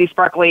crazy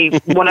sparkly,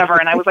 whatever.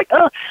 And I was like,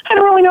 I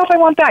don't really know if I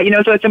want that.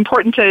 So it's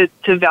important to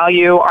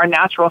value our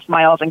natural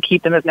smiles and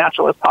keep them as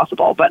natural as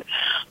possible, but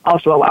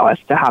also allow us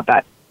to have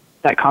that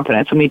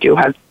confidence when we do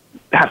have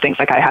things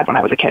like I had when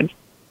I was a kid.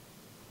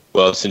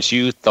 Well, since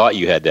you thought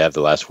you had to have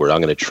the last word, I'm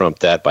going to trump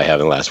that by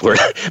having the last word,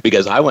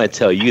 because I want to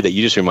tell you that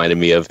you just reminded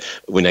me of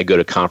when I go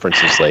to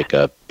conferences like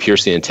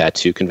piercing and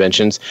tattoo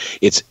conventions.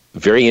 It's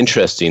very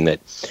interesting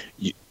that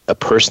a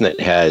person that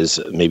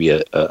has maybe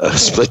a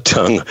split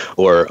tongue,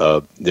 or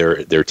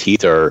their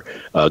teeth are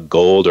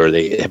gold, or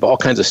they have all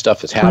kinds of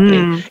stuff that's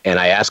happening, and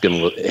I ask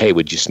them, hey,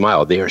 would you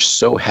smile? They are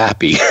so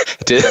happy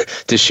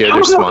to share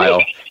their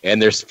smile and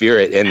their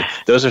spirit. And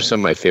those are some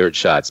of my favorite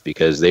shots,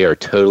 because they are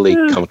totally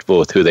comfortable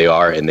with who they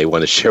are, and they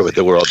want to share with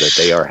the world that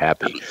they are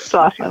happy. It's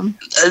awesome.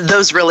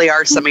 Those really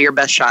are some of your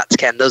best shots,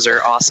 Ken. Those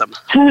are awesome.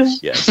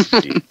 Yes,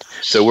 indeed.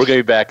 So we're going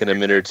to be back in a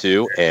minute or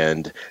two,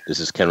 and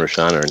this is Ken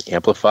Rochon on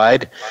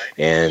Amplified,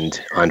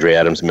 and Andre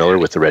Adams Miller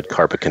with the Red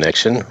Carpet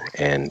Connection.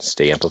 And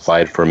stay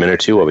amplified for a minute or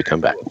two while we come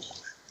back.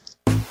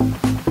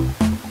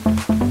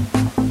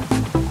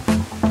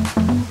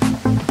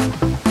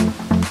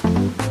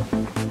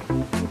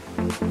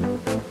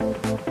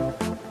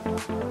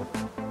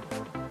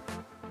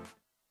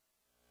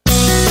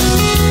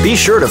 Be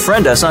sure to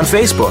friend us on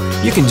Facebook.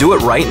 You can do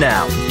it right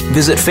now.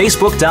 Visit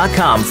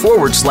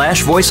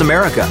facebook.com/Voice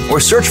America or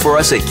search for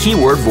us at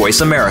keyword Voice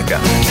America.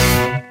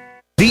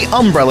 The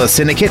Umbrella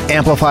Syndicate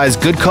amplifies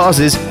good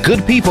causes,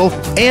 good people,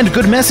 and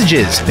good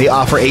messages. They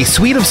offer a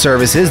suite of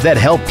services that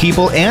help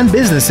people and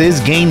businesses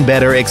gain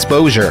better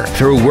exposure.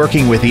 Through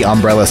working with the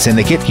Umbrella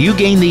Syndicate, you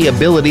gain the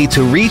ability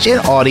to reach an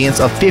audience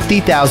of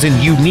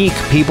 50,000 unique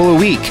people a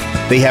week.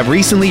 They have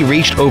recently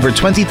reached over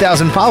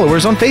 20,000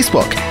 followers on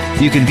Facebook.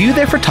 You can view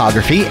their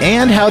photography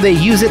and how they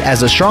use it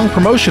as a strong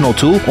promotional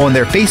tool on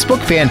their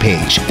Facebook fan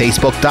page,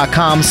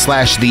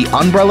 facebook.com/The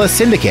Umbrella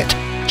Syndicate.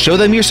 Show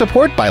them your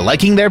support by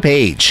liking their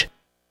page.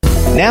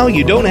 Now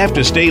you don't have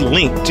to stay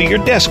linked to your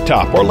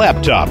desktop or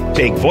laptop.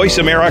 Take Voice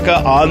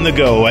America on the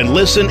go and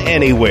listen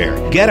anywhere.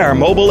 Get our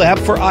mobile app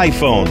for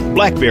iPhone,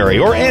 BlackBerry,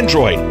 or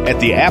Android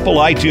at the Apple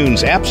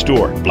iTunes App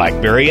Store,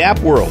 BlackBerry App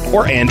World,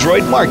 or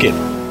Android Market.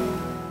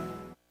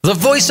 The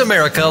Voice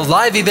America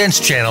Live Events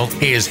channel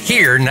is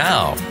here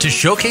now to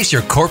showcase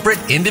your corporate,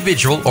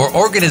 individual, or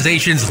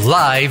organization's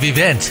live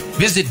event.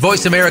 Visit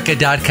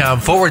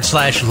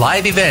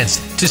voiceamerica.com/live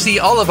events to see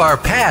all of our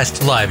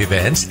past live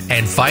events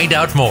and find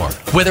out more.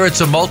 Whether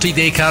it's a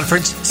multi-day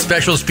conference,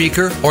 special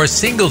speaker, or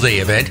single-day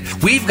event,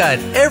 we've got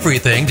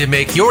everything to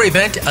make your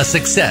event a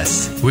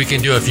success. We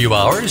can do a few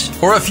hours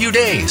or a few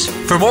days.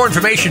 For more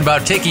information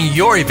about taking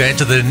your event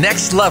to the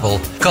next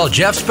level, call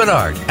Jeff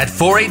Spinard at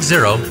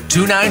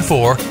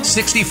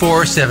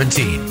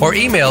 480-294-6417 or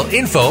email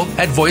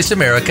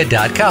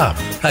info@voiceamerica.com.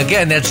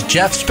 Again, that's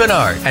Jeff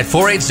Spinard at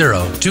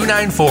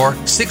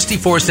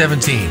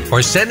 480-294-6417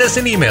 or send us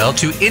an email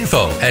to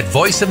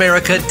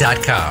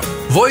info@voiceamerica.com.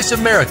 Voice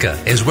America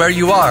is where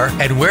you are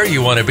and where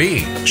you want to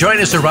be. Join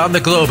us around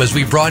the globe as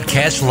we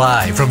broadcast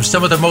live from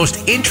some of the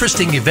most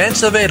interesting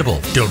events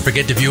available. Don't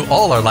forget to view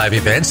all our live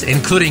events,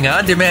 including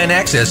on-demand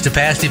access to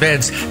past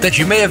events that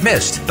you may have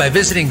missed by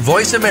visiting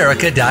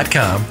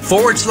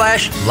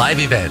voiceamerica.com/live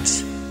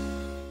events.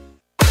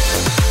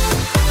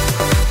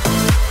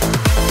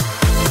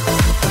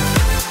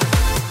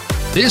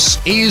 This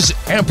is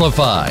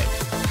Amplified.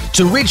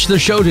 To reach the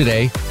show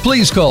today,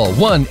 please call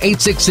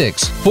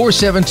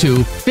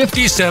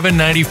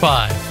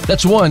 1-866-472-5795.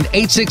 That's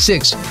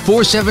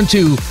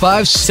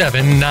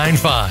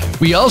 1-866-472-5795.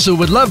 We also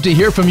would love to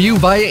hear from you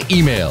via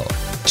email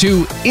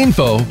to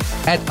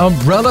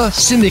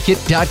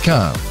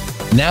info@umbrellasyndicate.com.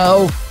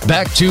 Now,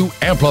 back to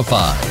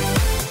Amplified.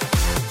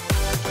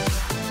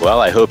 Well,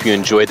 I hope you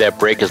enjoyed that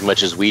break as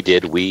much as we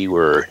did. We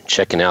were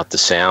checking out the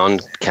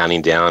sound,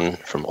 counting down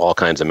from all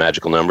kinds of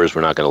magical numbers.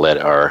 We're not going to let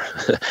our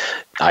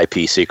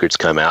IP secrets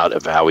come out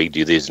of how we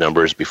do these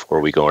numbers before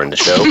we go on the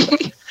show.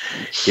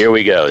 Here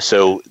we go.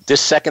 So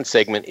this second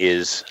segment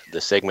is the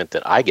segment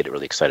that I get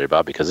really excited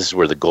about because this is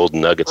where the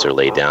golden nuggets are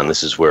laid down.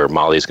 This is where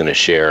Molly's going to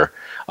share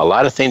a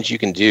lot of things you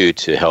can do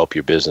to help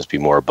your business be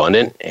more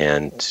abundant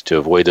and to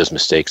avoid those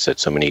mistakes that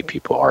so many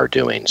people are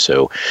doing.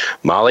 So,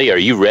 Molly, are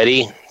you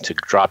ready to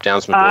drop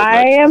down some gold nuggets?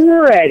 I am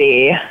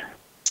ready.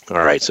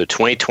 All right. So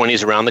 2020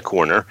 is around the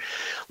corner.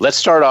 Let's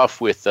start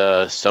off with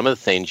some of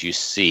the things you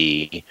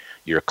see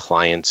your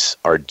clients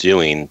are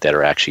doing that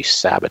are actually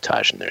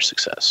sabotaging their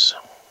success.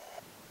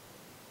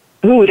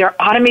 Ooh, they're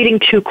automating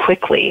too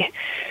quickly.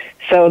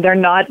 So they're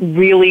not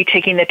really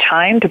taking the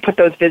time to put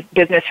those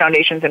business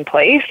foundations in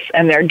place,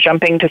 and they're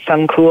jumping to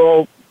some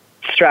cool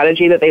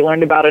strategy that they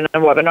learned about in a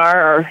webinar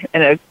or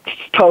in a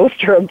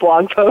post or a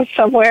blog post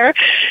somewhere,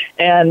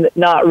 and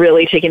not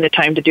really taking the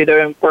time to do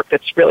the work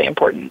that's really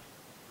important.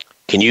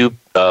 Can you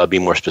be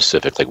more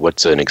specific? Like,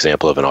 what's an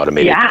example of an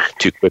automated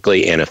too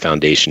quickly and a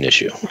foundation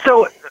issue?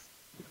 So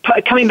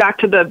coming back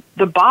to the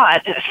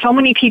bot, so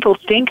many people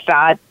think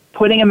that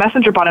putting a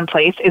messenger bot in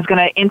place is going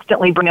to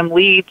instantly bring them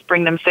leads,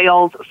 bring them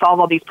sales, solve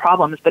all these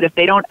problems. But if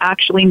they don't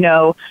actually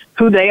know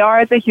who they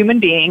are as a human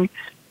being,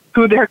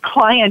 who their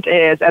client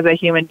is as a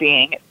human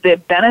being, the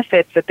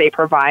benefits that they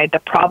provide, the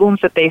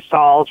problems that they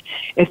solve,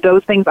 if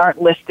those things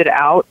aren't listed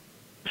out,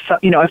 so,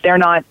 if they're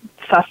not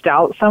sussed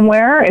out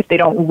somewhere, if they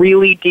don't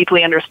really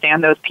deeply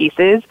understand those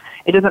pieces,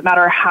 it doesn't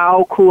matter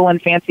how cool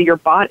and fancy your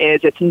bot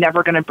is, it's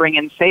never going to bring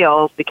in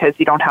sales because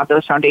you don't have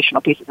those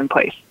foundational pieces in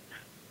place.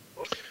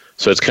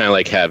 So it's kind of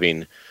like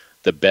having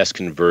the best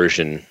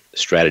conversion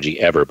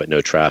strategy ever, but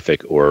no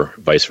traffic, or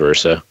vice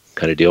versa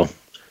kind of deal?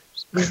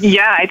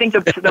 Yeah, I think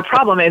the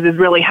problem is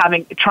really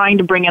trying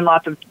to bring in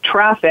lots of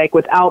traffic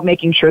without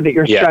making sure that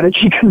your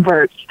strategy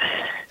converts.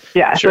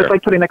 Yeah, sure. So it's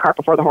like putting the cart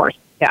before the horse.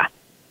 Yeah.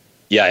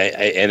 Yeah,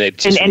 and it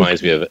just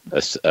reminds me of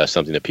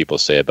something that people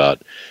say about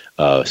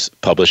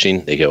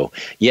publishing. They go,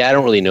 I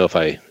don't really know if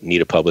I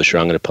need a publisher.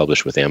 I'm going to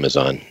publish with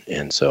Amazon,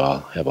 and so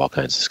I'll have all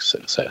kinds of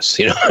success.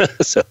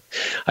 So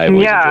I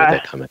always enjoyed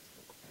that comment.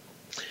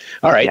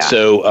 All right,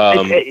 so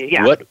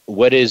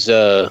what is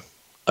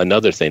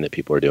another thing that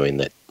people are doing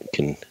that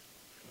can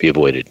be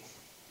avoided?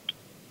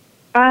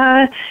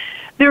 So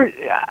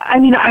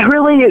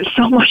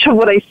much of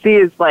what I see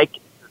is like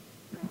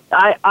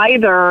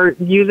either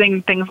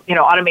using things,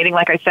 automating,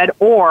 like I said,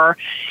 or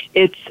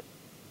it's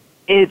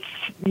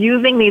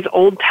using these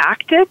old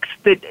tactics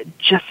that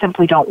just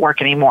simply don't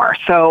work anymore.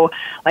 So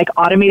like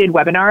automated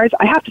webinars,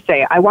 I have to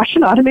say, I watched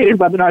an automated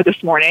webinar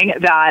this morning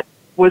that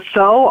was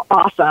so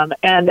awesome.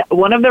 And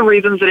one of the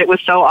reasons that it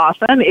was so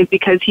awesome is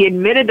because he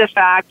admitted the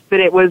fact that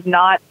it was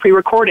not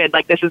pre-recorded,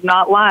 like this is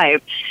not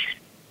live.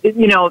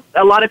 A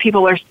lot of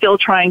people are still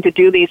trying to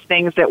do these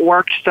things that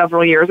worked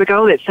several years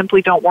ago that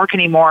simply don't work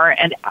anymore.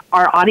 And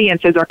our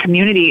audiences, our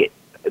community,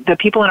 the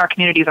people in our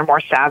communities are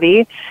more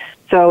savvy.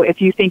 So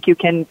if you think you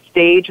can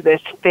stage this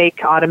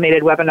fake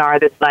automated webinar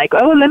that's like,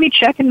 oh, let me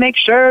check and make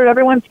sure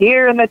everyone's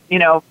here in the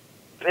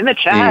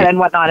chat and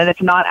whatnot, and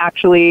it's not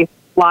actually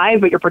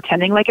live, but you're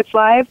pretending like it's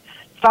live,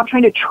 stop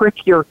trying to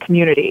trick your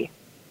community.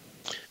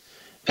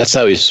 That's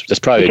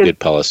probably a good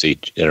policy,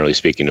 generally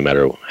speaking, no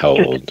matter how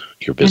old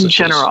your business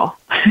is. In general.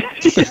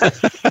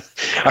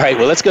 All right,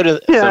 well, let's go to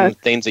some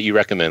things that you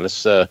recommend. Let's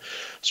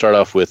start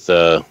off with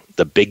the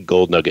big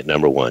gold nugget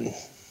number one.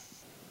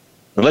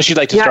 Unless you'd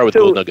like to start with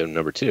Gold Nugget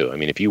number 2. I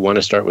mean, if you want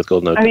to start with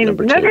Gold Nugget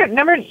number 2.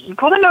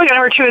 Golden Nugget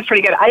number 2 is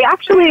pretty good. I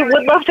actually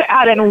would love to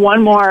add in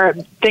one more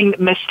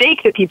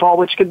mistake that people,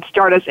 which could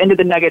start us into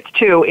the nuggets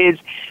too, is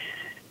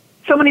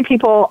so many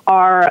people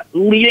are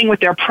leading with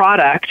their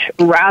product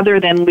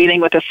rather than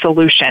leading with a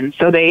solution.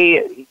 So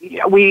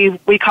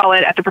we call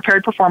it, at the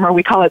Prepared Performer,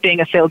 we call it being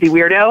a salesy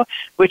weirdo,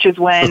 which is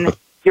when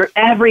your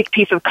every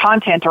piece of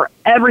content or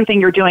everything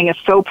you're doing is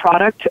so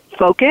product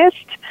focused,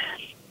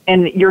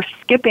 and you're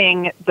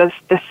skipping the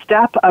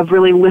step of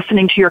really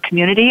listening to your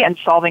community and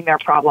solving their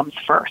problems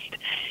first.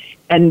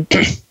 And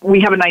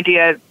we have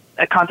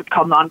a concept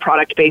called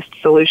non-product based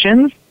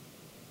solutions.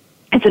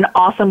 It's an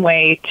awesome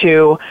way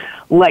to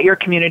let your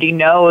community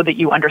know that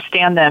you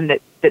understand them,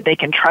 that they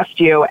can trust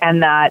you,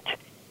 and that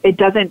it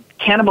doesn't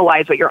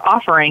cannibalize what you're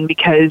offering,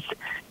 because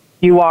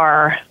you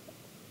are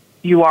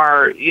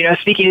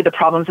speaking to the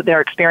problems that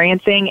they're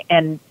experiencing,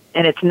 and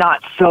it's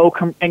not so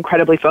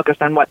incredibly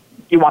focused on what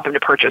you want them to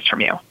purchase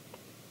from you.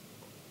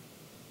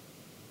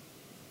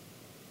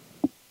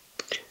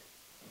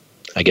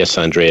 I guess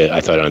I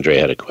thought Andrea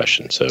had a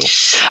question. So.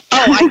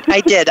 Oh,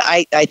 I did.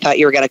 I thought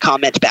you were going to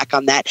comment back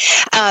on that.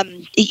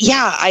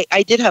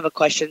 I did have a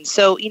question.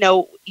 So,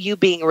 you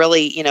being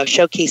really,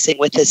 showcasing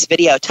with this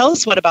video, tell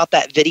us what about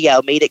that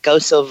video made it go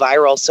so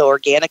viral so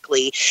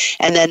organically,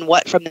 and then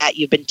what from that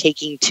you've been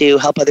taking to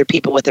help other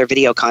people with their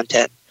video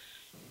content.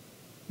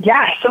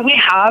 Yeah, so we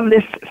have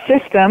this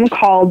system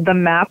called the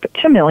Map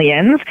to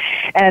Millions,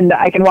 and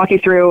I can walk you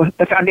through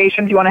the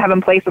foundations you want to have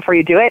in place before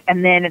you do it,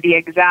 and then the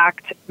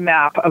exact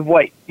map of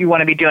what you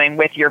want to be doing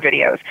with your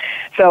videos.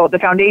 So the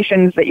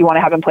foundations that you want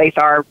to have in place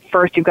are,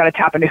 first, you've got to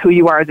tap into who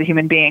you are as a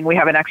human being. We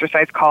have an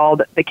exercise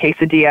called the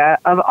Quesadilla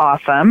of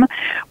Awesome,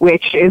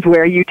 which is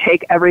where you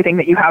take everything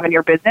that you have in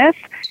your business,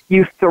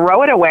 you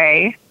throw it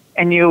away,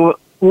 and you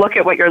look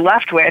at what you're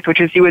left with, which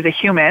is you as a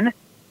human.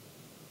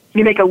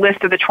 You make a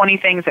list of the 20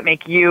 things that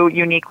make you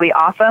uniquely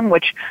awesome,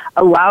 which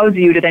allows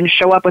you to then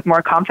show up with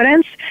more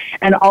confidence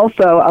and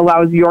also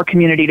allows your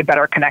community to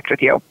better connect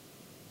with you.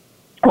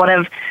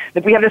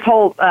 We have this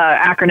whole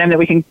acronym that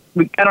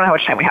I don't know how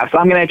much time we have, so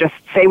I'm going to just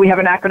say we have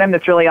an acronym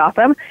that's really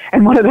awesome.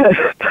 And one of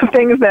the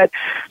things that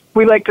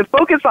we like to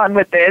focus on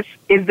with this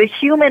is the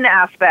human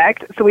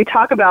aspect. So we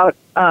talk about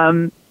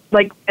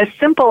as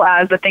simple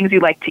as the things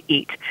you like to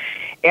eat.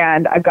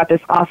 And I've got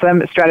this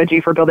awesome strategy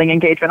for building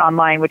engagement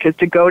online, which is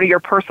to go to your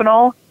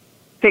personal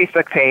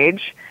Facebook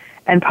page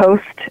and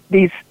post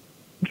these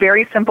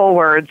very simple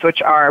words,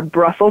 which are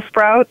Brussels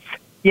sprouts,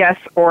 yes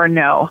or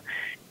no,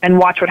 and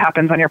watch what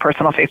happens on your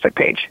personal Facebook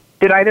page.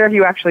 Did either of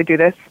you actually do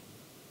this?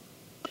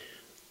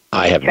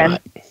 I have Ken?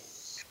 not.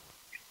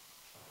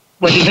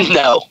 What do you think?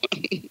 No.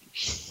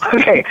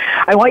 Okay,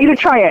 I want you to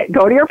try it.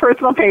 Go to your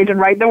personal page and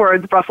write the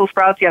words Brussels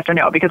sprouts, yes or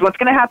no, because what's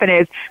going to happen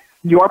is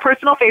your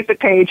personal Facebook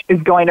page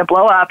is going to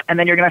blow up, and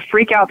then you're going to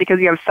freak out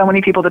because you have so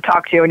many people to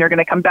talk to, and you're going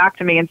to come back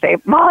to me and say,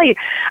 Molly,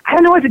 I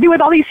don't know what to do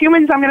with all these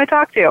humans I'm going to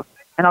talk to.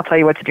 And I'll tell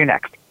you what to do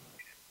next.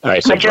 All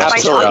right, so just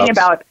by talking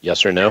about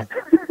yes or no?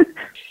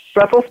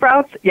 Brussels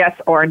sprouts, yes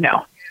or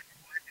no.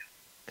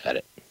 Got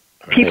it.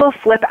 All People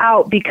right. flip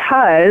out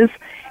because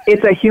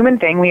it's a human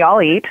thing we all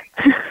eat.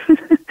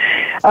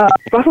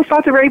 Brussels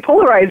sprouts are very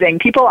polarizing.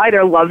 People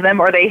either love them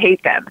or they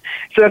hate them.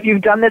 So if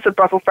you've done this with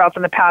Brussels sprouts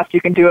in the past,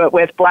 you can do it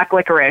with black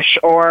licorice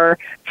or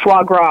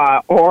foie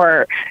gras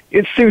or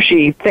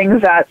sushi,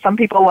 things that some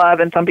people love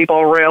and some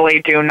people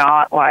really do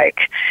not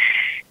like.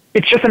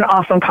 It's just an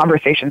awesome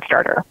conversation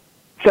starter.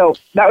 So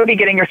that would be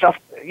getting yourself,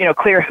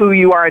 clear who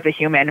you are as a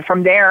human.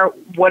 From there,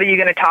 what are you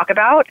going to talk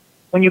about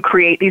when you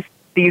create these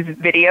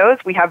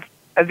videos? We have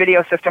a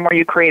video system where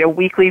you create a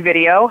weekly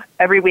video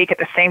every week at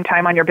the same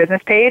time on your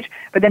business page,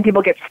 but then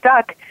people get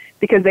stuck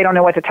because they don't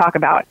know what to talk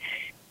about.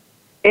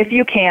 If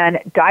you can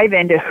dive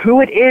into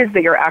who it is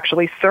that you're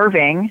actually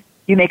serving,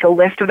 you make a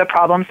list of the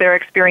problems they're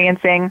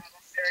experiencing,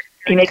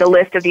 you make a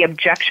list of the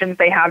objections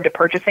they have to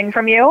purchasing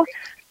from you.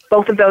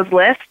 Both of those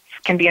lists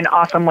can be an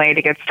awesome way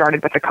to get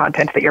started with the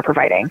content that you're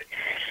providing.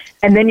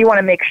 And then you want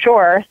to make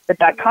sure that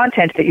that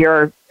content that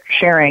you're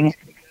sharing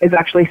is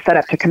actually set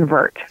up to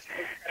convert.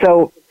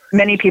 So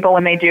many people,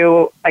 when they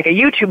do like a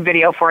YouTube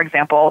video, for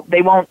example,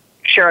 they won't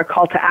share a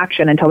call to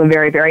action until the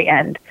very, very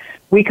end.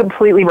 We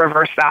completely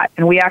reverse that,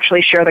 and we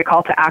actually share the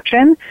call to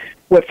action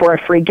for a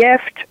free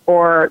gift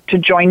or to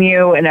join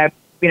you in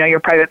your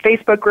private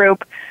Facebook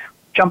group,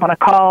 jump on a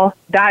call.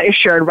 That is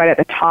shared right at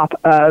the top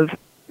of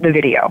the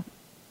video.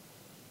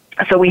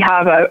 So we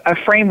have a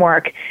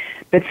framework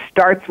that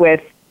starts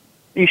with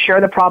you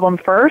share the problem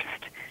first,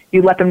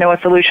 you let them know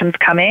a solution's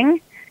coming,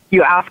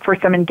 you ask for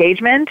some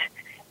engagement,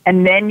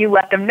 and then you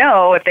let them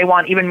know if they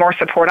want even more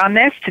support on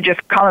this to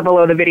just comment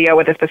below the video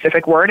with a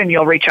specific word, and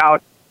you'll reach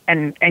out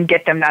and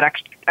get them that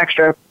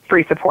extra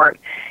free support.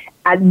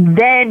 And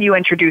then you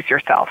introduce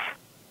yourself.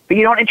 But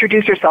you don't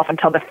introduce yourself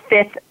until the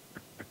 5th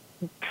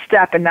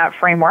step in that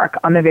framework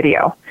on the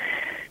video.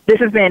 This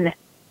has been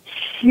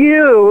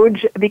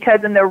huge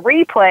because in the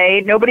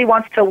replay, nobody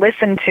wants to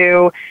listen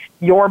to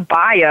your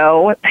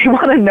bio. They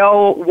want to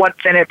know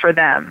what's in it for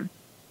them.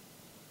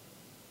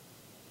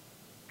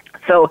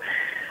 So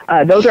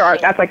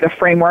that's like the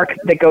framework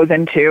that goes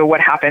into what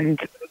happens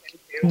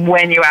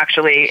when you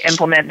actually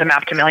implement the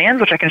Map to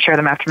Millions, which I can share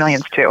the Map to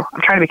Millions too.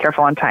 I'm trying to be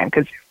careful on time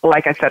because,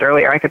 like I said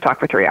earlier, I could talk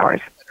for 3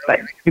 hours.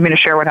 But you mean to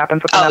share what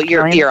happens with the Map to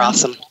Millions? You're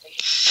awesome.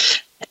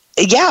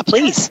 Yeah,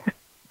 please.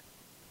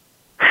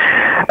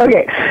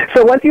 Okay,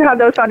 so once you have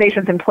those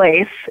foundations in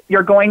place,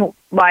 you're going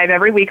live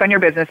every week on your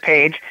business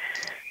page.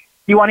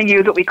 You want to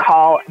use what we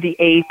call the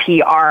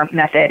APR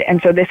method.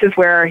 And so this is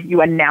where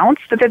you announce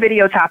that the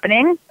video is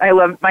happening. I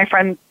love my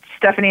friend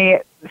Stephanie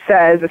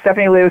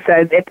Lou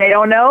says, if they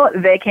don't know,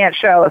 they can't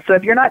show. So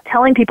if you're not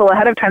telling people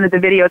ahead of time that the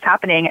video is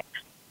happening,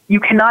 you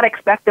cannot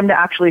expect them to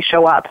actually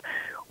show up.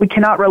 We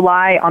cannot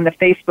rely on the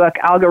Facebook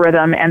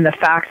algorithm and the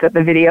fact that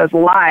the video is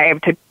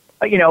live to,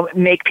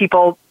 make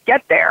people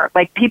get there.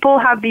 Like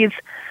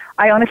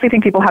I honestly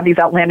think people have these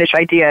outlandish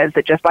ideas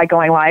that just by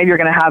going live, you're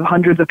going to have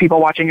hundreds of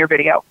people watching your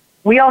video.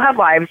 We all have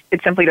lives.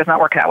 It simply does not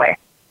work that way.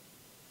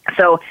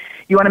 So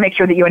you want to make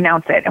sure that you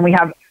announce it. And we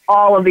have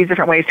all of these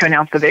different ways to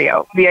announce the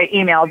video, via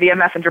email, via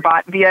messenger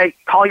bot, via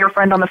call your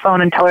friend on the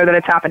phone and tell her that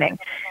it's happening,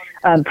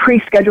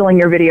 pre-scheduling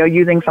your video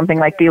using something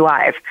like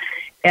BeLive.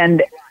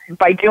 And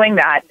by doing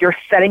that, you're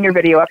setting your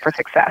video up for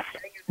success.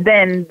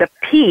 Then the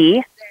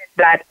P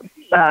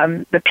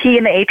in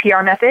the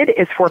APR method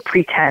is for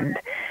pretend.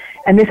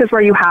 And this is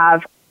where you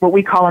have what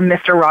we call a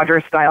Mr.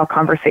 Rogers style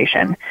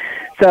conversation.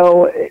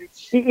 So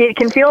it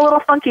can feel a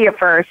little funky at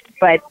first,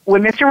 but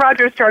when Mr.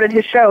 Rogers started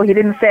his show, he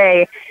didn't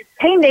say,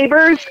 hey,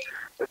 neighbors,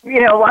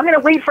 I'm going to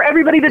wait for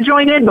everybody to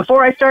join in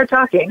before I start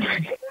talking.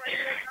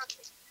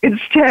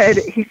 Instead,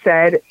 he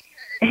said,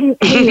 hey,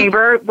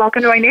 neighbor,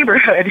 welcome to my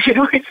neighborhood.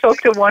 He spoke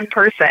to one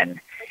person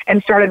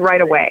and started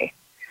right away.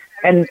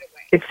 And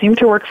it seemed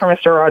to work for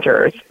Mr.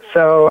 Rogers,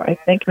 so I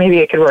think maybe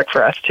it could work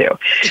for us too.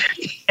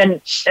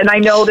 And I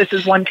know this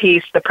is one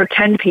piece. The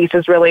pretend piece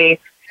is really,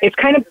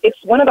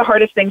 it's one of the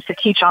hardest things to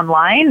teach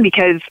online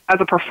because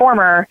as a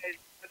performer,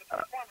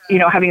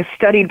 having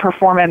studied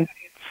performance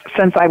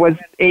since I was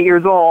 8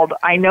 years old,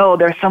 I know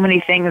there's so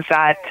many things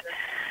that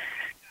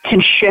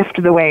can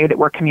shift the way that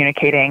we're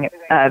communicating,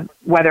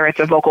 whether it's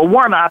a vocal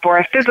warm-up or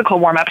a physical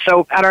warm-up.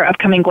 So at our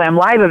upcoming Glam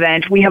Live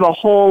event, we have a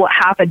whole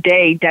half a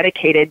day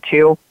dedicated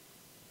to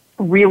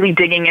really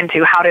digging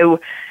into how to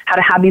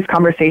have these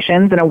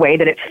conversations in a way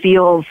that it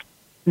feels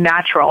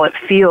natural. It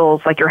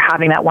feels like you're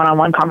having that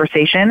one-on-one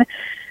conversation,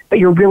 but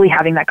you're really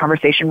having that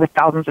conversation with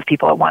thousands of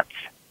people at once.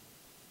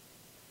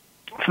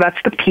 So that's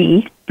the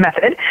P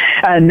method.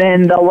 And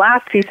then the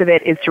last piece of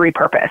it is to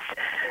repurpose.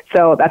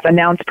 So that's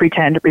announce,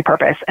 pretend,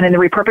 repurpose. And in the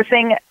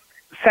repurposing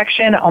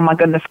section, oh my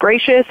goodness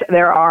gracious,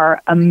 there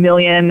are a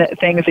million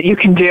things that you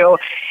can do.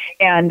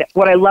 And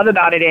what I love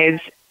about it is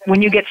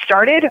when you get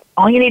started,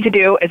 all you need to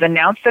do is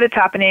announce that it's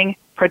happening,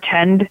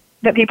 pretend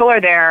that people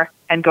are there,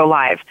 and go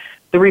live.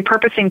 The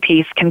repurposing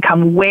piece can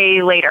come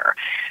way later.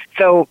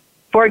 So,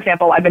 for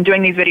example, I've been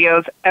doing these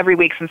videos every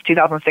week since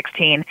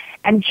 2016,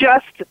 and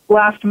just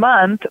last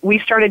month, we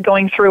started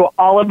going through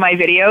all of my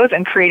videos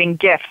and creating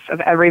GIFs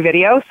of every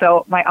video.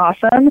 So my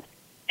awesome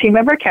team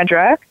member,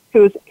 Kendra,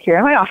 who's here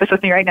in my office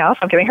with me right now, so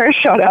I'm giving her a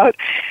shout out,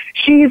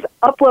 she's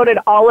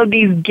uploaded all of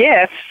these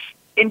GIFs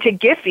into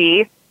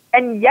Giphy,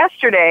 and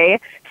yesterday,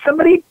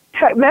 somebody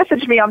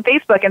messaged me on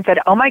Facebook and said,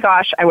 oh my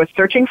gosh, I was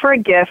searching for a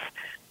GIF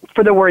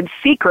for the word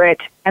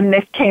secret, and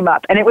this came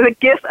up. And it was a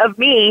GIF of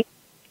me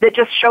that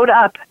just showed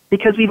up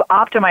because we've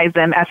optimized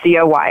them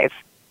SEO-wise.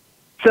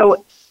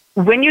 So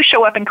when you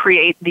show up and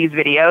create these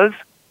videos,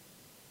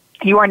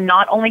 you are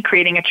not only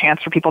creating a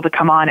chance for people to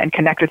come on and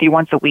connect with you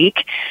once a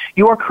week,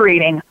 you are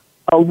creating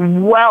a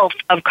wealth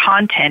of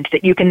content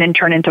that you can then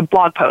turn into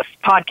blog posts,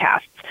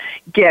 podcasts,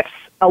 GIFs,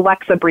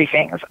 Alexa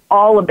briefings,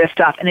 all of this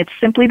stuff. And it's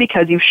simply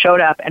because you've showed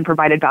up and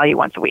provided value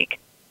once a week.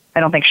 I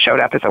don't think showed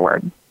up is a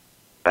word,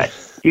 but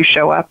you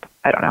show up.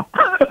 I don't know.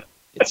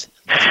 That's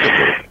a good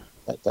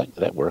word.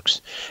 That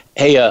works.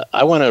 Hey,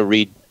 I want to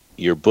read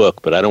your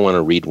book, but I don't want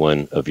to read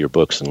one of your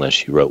books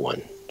unless you wrote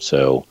one.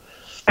 So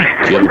do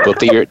you have a book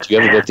that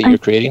you're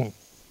creating?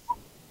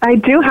 I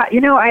do have,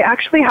 I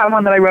actually have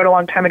one that I wrote a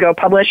long time ago,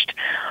 published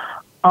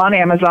on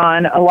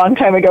Amazon a long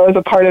time ago as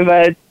a part of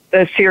a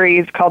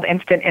series called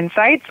Instant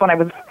Insights. When I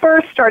was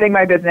first starting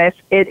my business,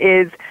 it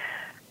is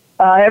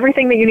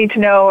everything that you need to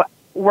know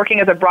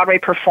working as a Broadway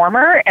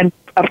performer and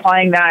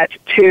applying that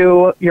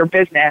to your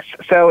business.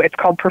 So it's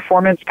called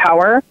Performance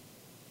Power,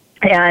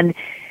 and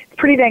it's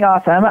pretty dang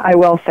awesome, I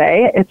will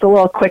say. It's a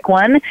little quick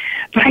one.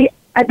 But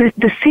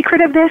the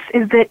secret of this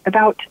is that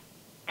about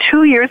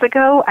 2 years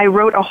ago, I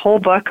wrote a whole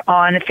book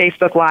on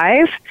Facebook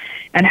Live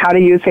and how to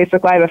use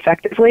Facebook Live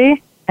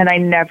effectively, and I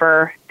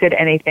never did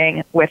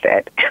anything with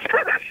it.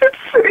 It's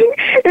sitting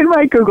in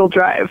my Google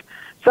Drive.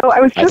 So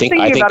I was just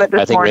thinking about it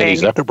this morning. I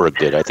think Randy Zuckerberg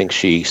did. I think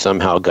she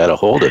somehow got a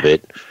hold of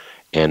it,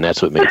 and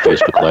that's what made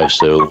Facebook Live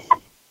so,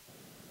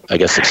 I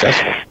guess,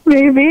 successful.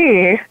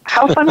 Maybe.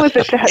 How fun was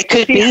it to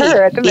see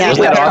her at the Yeah,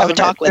 we have a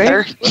talk with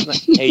her.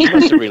 Hey, you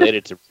must have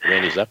related to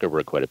Randy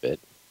Zuckerberg quite a bit.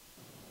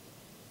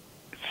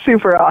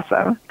 Super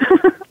awesome.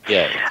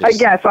 Yeah. I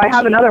guess. So I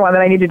have another one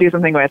that I need to do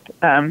something with.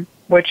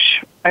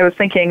 which I was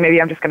thinking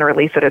maybe I'm just going to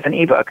release it as an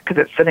ebook because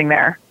it's sitting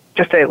there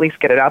just to at least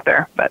get it out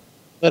there. But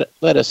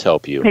let us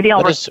help you. Maybe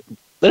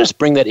Let us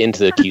bring that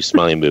into the Keep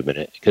Smiling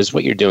movement, because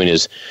what you're doing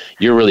is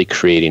you're really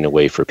creating a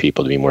way for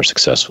people to be more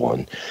successful.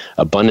 And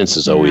abundance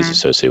is always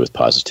associated with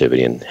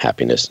positivity and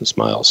happiness and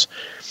smiles.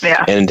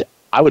 Yeah. And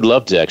I would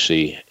love to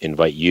actually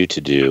invite you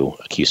to do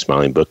a Keep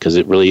Smiling book, because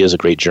it really is a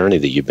great journey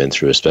that you've been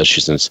through,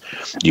 especially since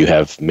you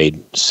have made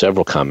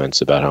several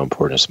comments about how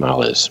important a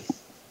smile is.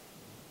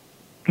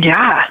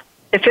 Yeah.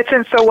 It fits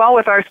in so well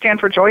with our Stand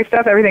for Joy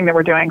stuff, everything that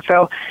we're doing.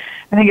 So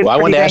I think it's I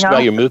wanted to ask dang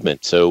about your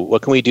movement. So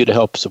what can we do to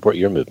help support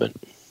your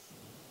movement?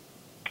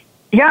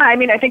 Yeah, I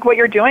mean, I think what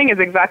you're doing is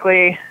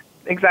exactly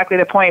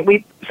the point.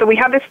 We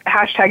have this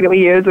hashtag that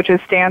we use, which is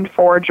Stand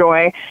for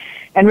Joy.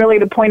 And really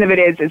the point of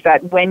it is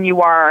that when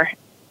you are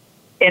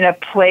in a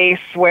place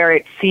where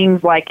it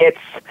seems like it's,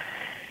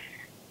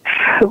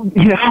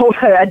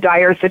 a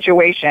dire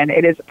situation,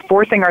 it is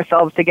forcing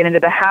ourselves to get into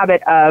the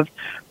habit of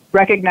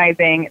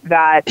recognizing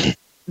that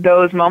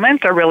those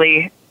moments are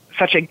really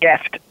such a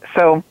gift.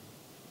 So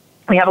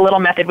we have a little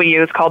method we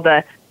use called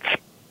the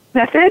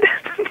method,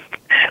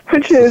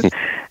 which is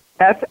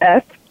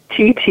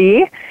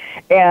FSTT.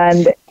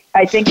 And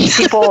I think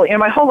people,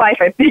 my whole life,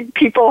 I think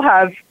people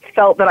have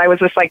felt that I was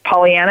just like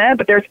Pollyanna,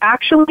 but there's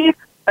actually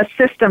a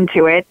system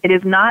to it. It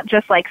is not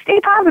just like stay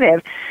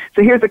positive.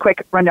 So here's a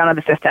quick rundown of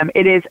the system.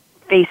 It is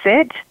face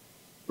it,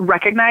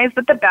 recognize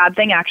that the bad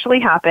thing actually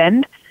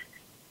happened,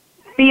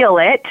 feel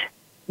it,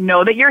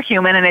 know that you're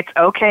human and it's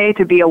okay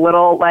to be a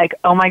little like,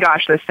 oh my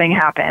gosh, this thing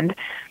happened.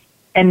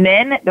 And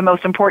then the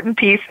most important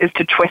piece is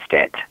to twist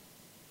it.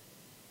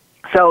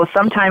 So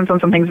sometimes when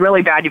something's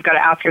really bad, you've got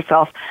to ask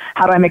yourself,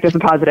 how do I make this a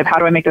positive? How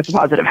do I make this a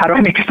positive? How do I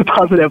make this a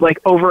positive? Like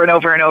over and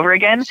over and over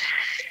again.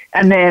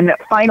 And then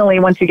finally,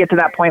 once you get to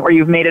that point where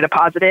you've made it a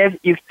positive,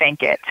 you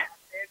thank it.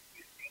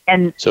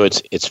 And so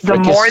it's the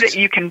more that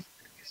you can,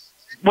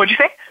 what'd you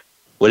say?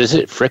 What is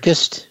it?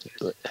 Frickest?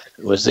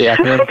 What's the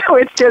acronym? No,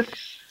 it's just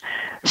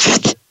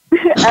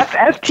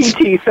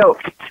FFTT. So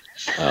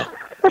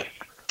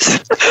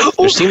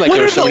there seemed like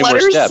there were so many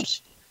more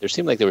steps. There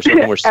seemed like there were so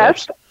many more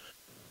steps.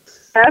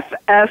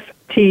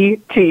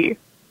 FSTT.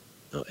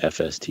 Oh,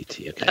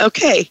 FSTT. Okay.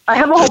 Okay. I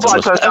have a whole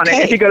blog post on it.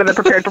 If you go to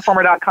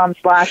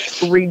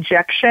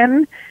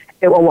thepreparedperformer.com/rejection,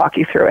 it will walk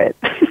you through it.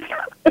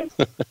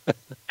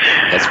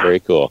 That's very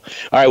cool.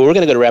 All right, well, we're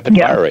going to go to rapid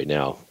fire right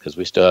now because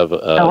we still have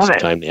some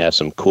time to ask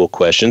some cool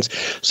questions.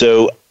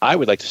 So I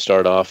would like to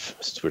start off,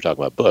 since we're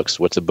talking about books,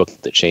 what's a book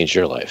that changed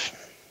your life?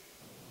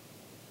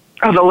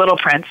 Oh, The Little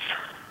Prince.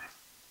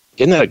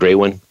 Isn't that a great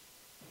one?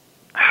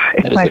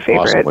 It's my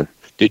favorite. Awesome one.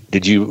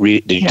 Did you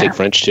read? Did you take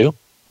French too?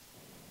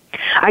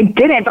 I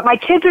didn't, but my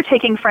kids are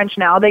taking French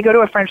now. They go to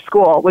a French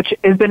school, which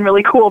has been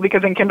really cool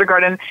because in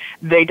kindergarten,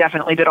 they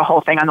definitely did a whole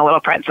thing on The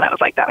Little Prince. And I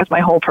was like, that was my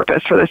whole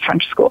purpose for this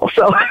French school.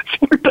 So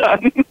we're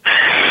done.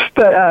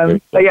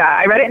 But yeah,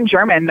 I read it in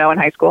German, though, in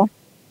high school.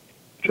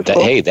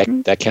 Cool. Hey,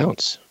 that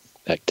counts.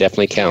 That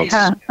definitely counts.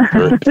 Yeah.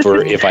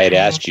 for if I had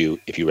asked you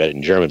if you read it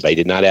in German, but I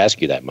did not ask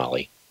you that,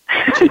 Molly.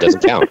 So it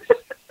doesn't count.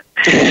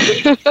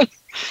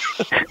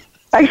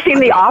 I've seen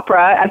the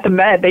opera at the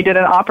Met. They did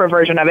an opera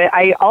version of it.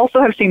 I also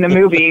have seen the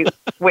movie,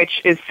 which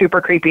is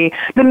super creepy.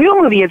 The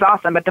new movie is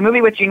awesome, but the movie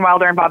with Gene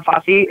Wilder and Bob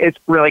Fosse is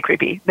really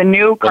creepy. The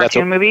new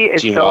cartoon movie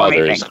is Gene so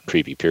Wilder amazing. Is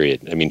creepy,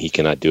 period. I mean, he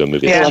cannot do a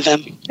movie. I love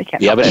him.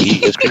 Yeah, but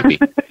he is creepy.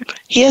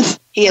 He is.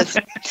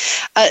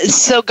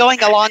 So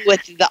going along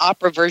with the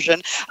opera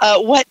version,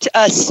 what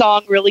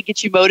song really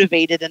gets you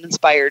motivated and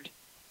inspired?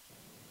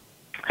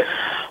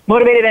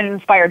 Motivated and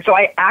inspired. So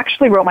I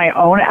actually wrote my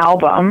own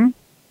album.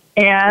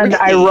 And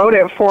I wrote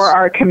it for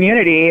our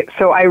community.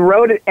 So I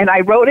wrote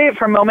it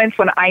for moments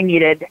when I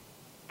needed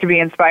to be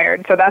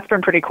inspired. So that's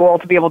been pretty cool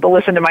to be able to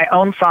listen to my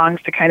own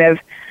songs to kind of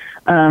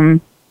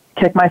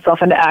kick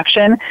myself into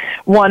action.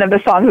 One of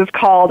the songs is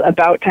called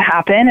About to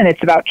Happen, and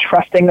it's about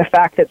trusting the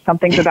fact that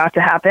something's about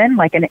to happen,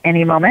 like in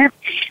any moment.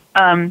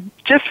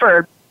 Just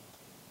for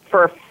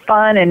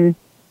fun and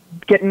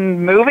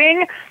getting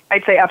moving,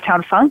 I'd say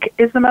Uptown Funk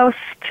is the most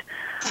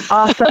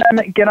awesome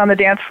get on the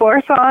dance floor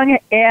song.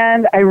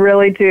 And I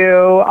really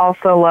do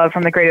also love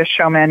from The Greatest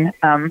Showman,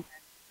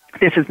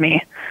 This Is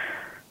Me.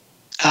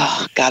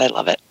 Oh, God, I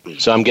love it.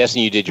 So I'm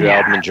guessing you did your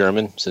album in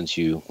German since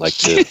you like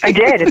to... I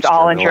did. It's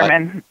all in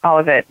German. All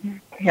of it.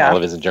 Yeah. All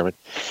of it's in German.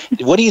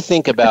 What do you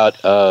think about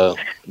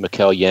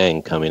Mikkel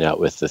Yang coming out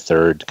with the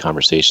third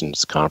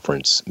Conversations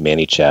Conference,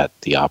 ManyChat,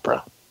 the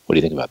opera? What do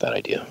you think about that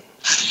idea?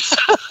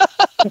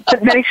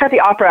 ManyChat the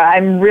opera.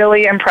 I'm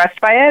really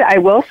impressed by it. I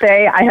will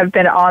say I have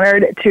been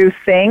honored to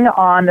sing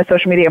on the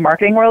Social Media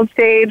Marketing World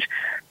stage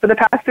for the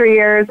past 3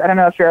 years. I don't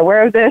know if you're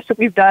aware of this, but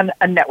we've done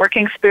a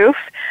networking spoof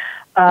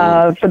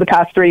for the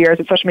past 3 years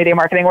at Social Media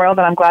Marketing World,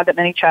 and I'm glad that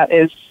ManyChat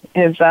is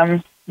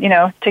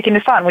taking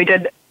this on. We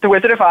did The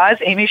Wizard of Oz.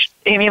 Amy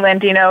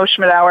Landino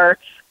Schmidauer,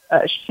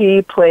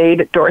 she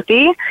played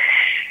Dorothy.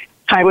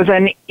 I was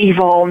an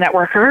evil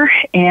networker,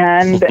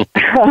 and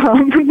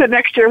the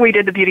next year we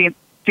did the Beauty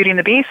and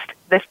the Beast.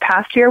 This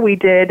past year we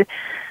did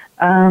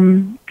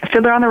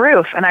Fiddler on the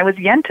Roof, and I was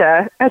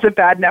Yenta as a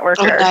bad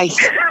networker. Oh, nice.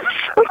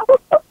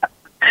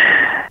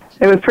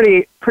 It was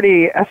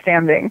pretty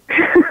astounding.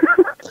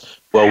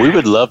 Well, we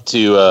would love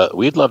to.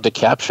 We'd love to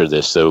capture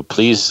this. So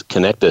please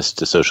connect us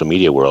to Social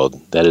Media World.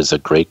 That is a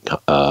great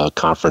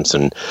conference,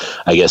 and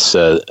I guess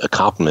a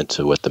compliment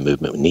to what the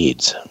movement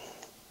needs.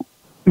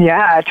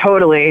 Yeah,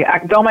 totally.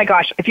 Oh my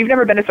gosh, if you've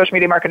never been to Social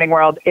Media Marketing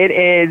World, it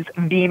is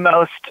the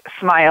most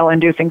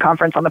smile-inducing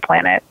conference on the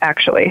planet,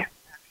 actually.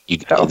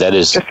 That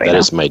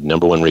is my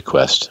number one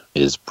request,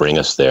 is bring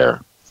us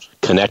there.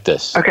 Connect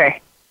us.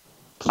 Okay.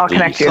 Please. I'll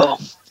connect you. Cool.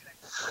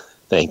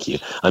 Thank you.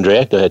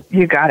 Andrea, go ahead.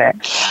 You got it.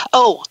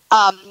 Oh,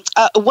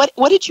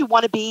 what did you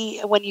want to be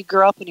when you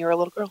grew up, when you were a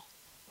little girl?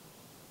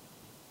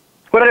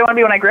 What did I want to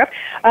be when I grew up?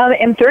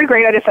 In third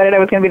grade, I decided I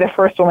was going to be the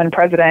first woman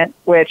president,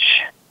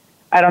 which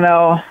I don't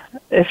know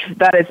if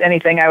that is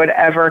anything I would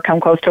ever come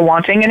close to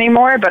wanting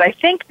anymore, but I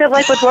think that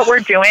like with what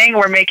we're doing,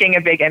 we're making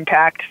a big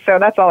impact. So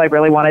that's all I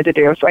really wanted to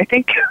do. So I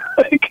think,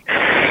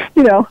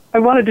 I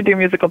wanted to do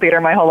musical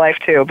theater my whole life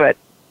too, but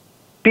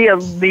be a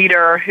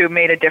leader who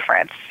made a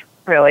difference,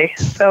 really.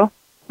 So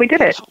we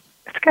did it.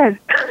 It's good.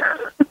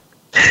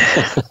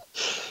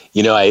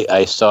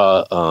 I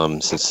saw,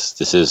 since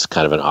this is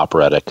kind of an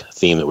operatic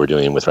theme that we're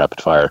doing with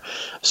Rapid Fire,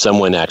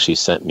 someone actually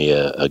sent me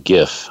a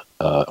GIF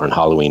on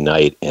Halloween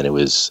night, and it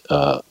was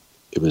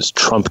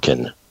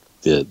Trumpkin,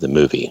 the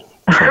movie.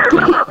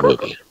 Trumpkin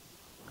movie.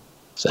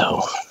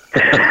 So.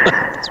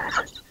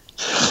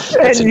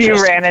 And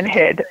you ran and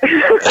hid.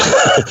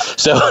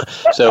 So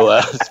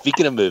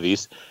speaking of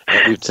movies,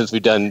 since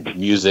we've done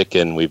music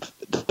and we've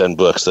done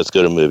books, let's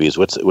go to movies.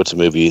 What's a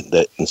movie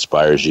that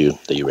inspires you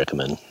that you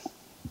recommend?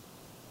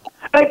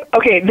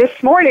 Okay,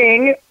 this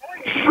morning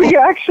we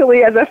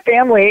actually, as a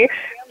family,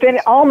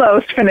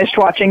 almost finished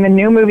watching the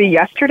new movie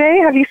Yesterday.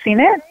 Have you seen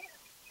it?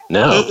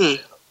 No.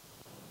 Mm-mm.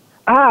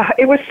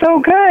 It was so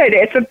good.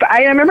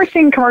 I remember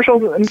seeing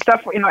commercials and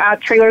stuff,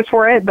 ad trailers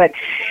for it, but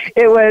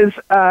it was.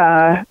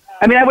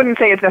 I wouldn't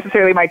say it's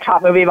necessarily my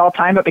top movie of all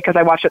time, but because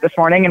I watched it this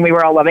morning and we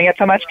were all loving it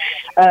so much,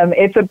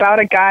 it's about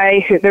a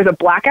guy who, there's a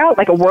blackout,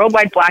 like a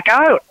worldwide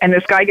blackout, and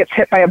this guy gets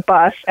hit by a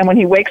bus, and when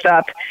he wakes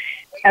up,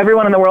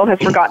 everyone in the world has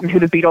forgotten who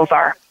the Beatles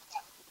are.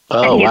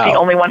 Oh, and he's wow. the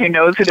only one who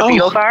knows who the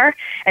Beatles are,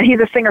 and he's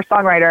a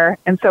singer-songwriter,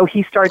 and so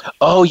he starts...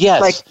 Oh,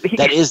 yes,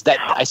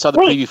 I saw the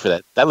preview for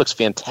that. That looks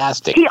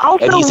fantastic. He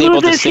also and he's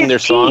able to loses sing their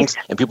his songs,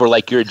 teeth. and people are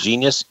like, you're a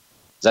genius?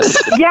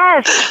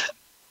 Yes!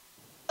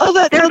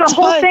 There's a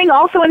whole thing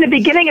also in the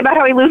beginning about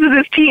how he loses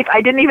his teeth.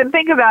 I didn't even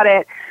think about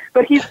it.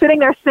 But he's sitting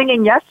there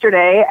singing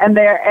Yesterday, and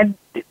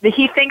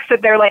he thinks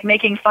that they're like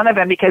making fun of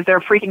him because they're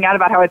freaking out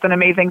about how it's an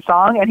amazing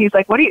song. And he's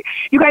like, "What do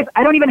you guys?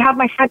 I don't even have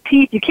my front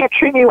teeth. You can't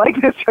treat me like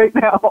this right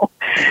now."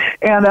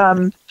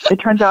 And it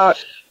turns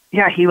out,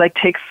 he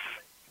takes,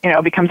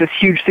 becomes this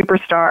huge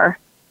superstar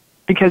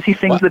because he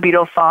sings the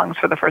Beatles songs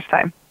for the first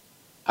time.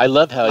 I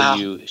love how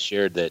you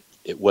shared that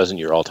it wasn't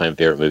your all-time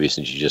favorite movie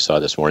since you just saw it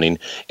this morning.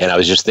 And I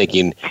was just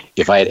thinking,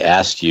 if I had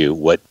asked you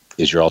what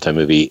is your all-time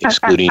movie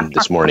excluding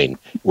this morning,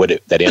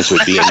 that answer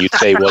would be, and you'd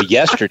say, well,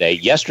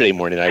 yesterday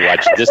morning I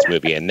watched this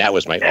movie, and that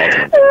was my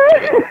all-time favorite.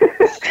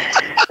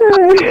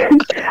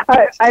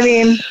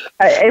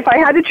 If I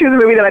had to choose a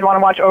movie that I'd want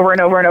to watch over and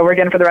over and over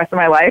again for the rest of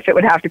my life, it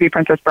would have to be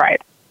Princess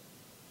Bride.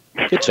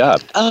 Good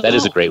job. That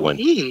is a great one.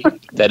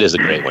 That is a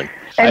great one.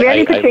 And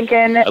Mandy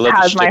Patinkin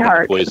has my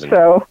heart.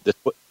 So The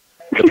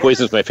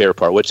Poison is my favorite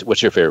part.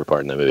 What's your favorite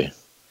part in that movie?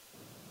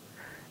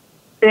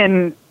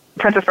 In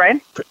Princess Bride?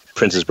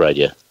 Princess Bride,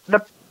 yeah.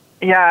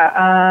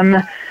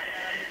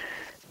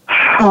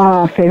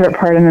 Favorite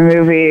part in the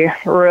movie,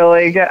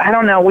 really good. I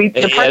don't know.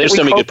 There's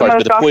so many good parts,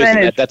 but The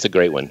Poison, that's a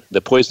great one.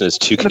 The Poison is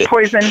too good. The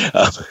Poison,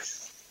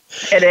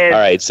 it is. All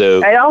right,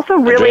 so I also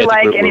really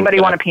like Anybody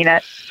Want a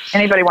Peanut?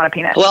 Anybody Want a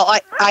Peanut? Well,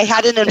 I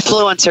had an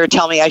influencer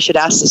tell me I should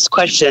ask this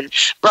question.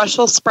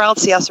 Brussels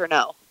sprouts, yes or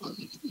no?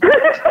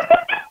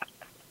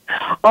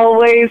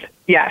 Always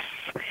yes.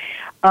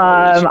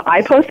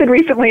 I posted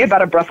recently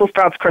about a Brussels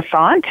sprouts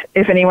croissant,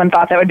 if anyone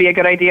thought that would be a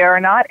good idea or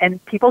not,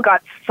 and people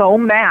got so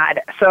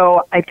mad.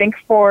 So I think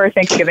for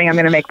Thanksgiving I'm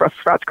going to make Brussels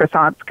sprouts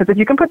croissants, because if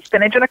you can put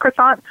spinach in a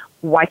croissant,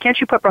 why can't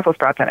you put Brussels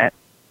sprouts in it?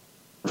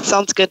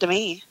 Sounds good to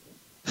me.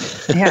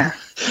 Yeah.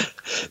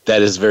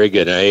 That is very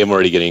good. I am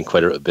already getting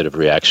quite a bit of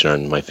reaction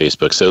on my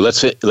Facebook. So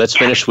let's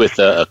finish with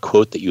a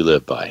quote that you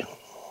live by.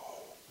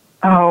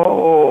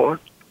 Oh,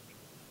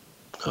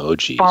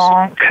 geez.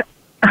 Bonk.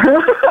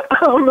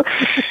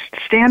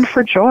 Stand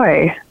for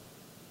joy.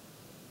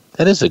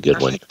 That is a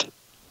good one.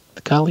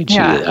 Golly gee,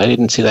 Yeah. I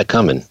didn't see that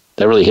coming.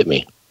 That really hit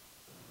me.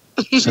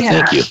 So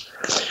Thank you.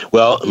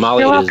 Well,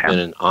 Molly, it has been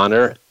an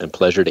honor and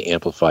pleasure to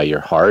amplify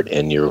your heart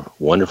and your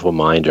wonderful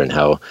mind on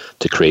how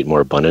to create more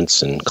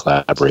abundance and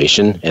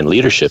collaboration and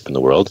leadership in the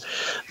world.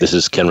 This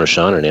is Ken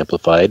Rochon, an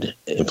Amplified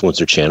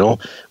Influencer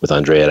Channel with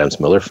Andrea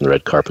Adams-Miller from the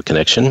Red Carpet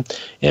Connection,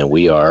 and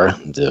we are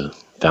the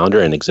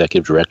founder and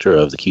executive director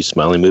of the Keep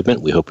Smiling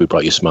Movement. We hope we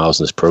brought you smiles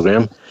in this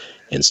program,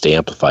 and stay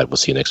amplified. We'll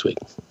see you next week.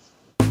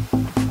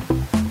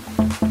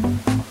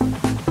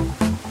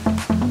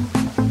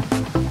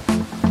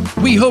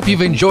 We hope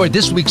you've enjoyed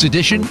this week's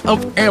edition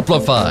of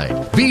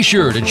Amplified. Be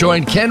sure to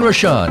join Ken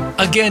Rochon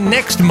again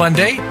next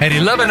Monday at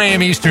 11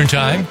 a.m. Eastern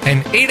Time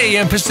and 8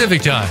 a.m.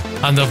 Pacific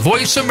Time on the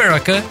Voice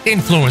America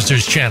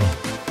Influencers Channel.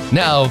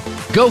 Now,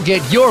 go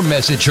get your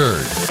message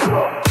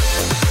heard.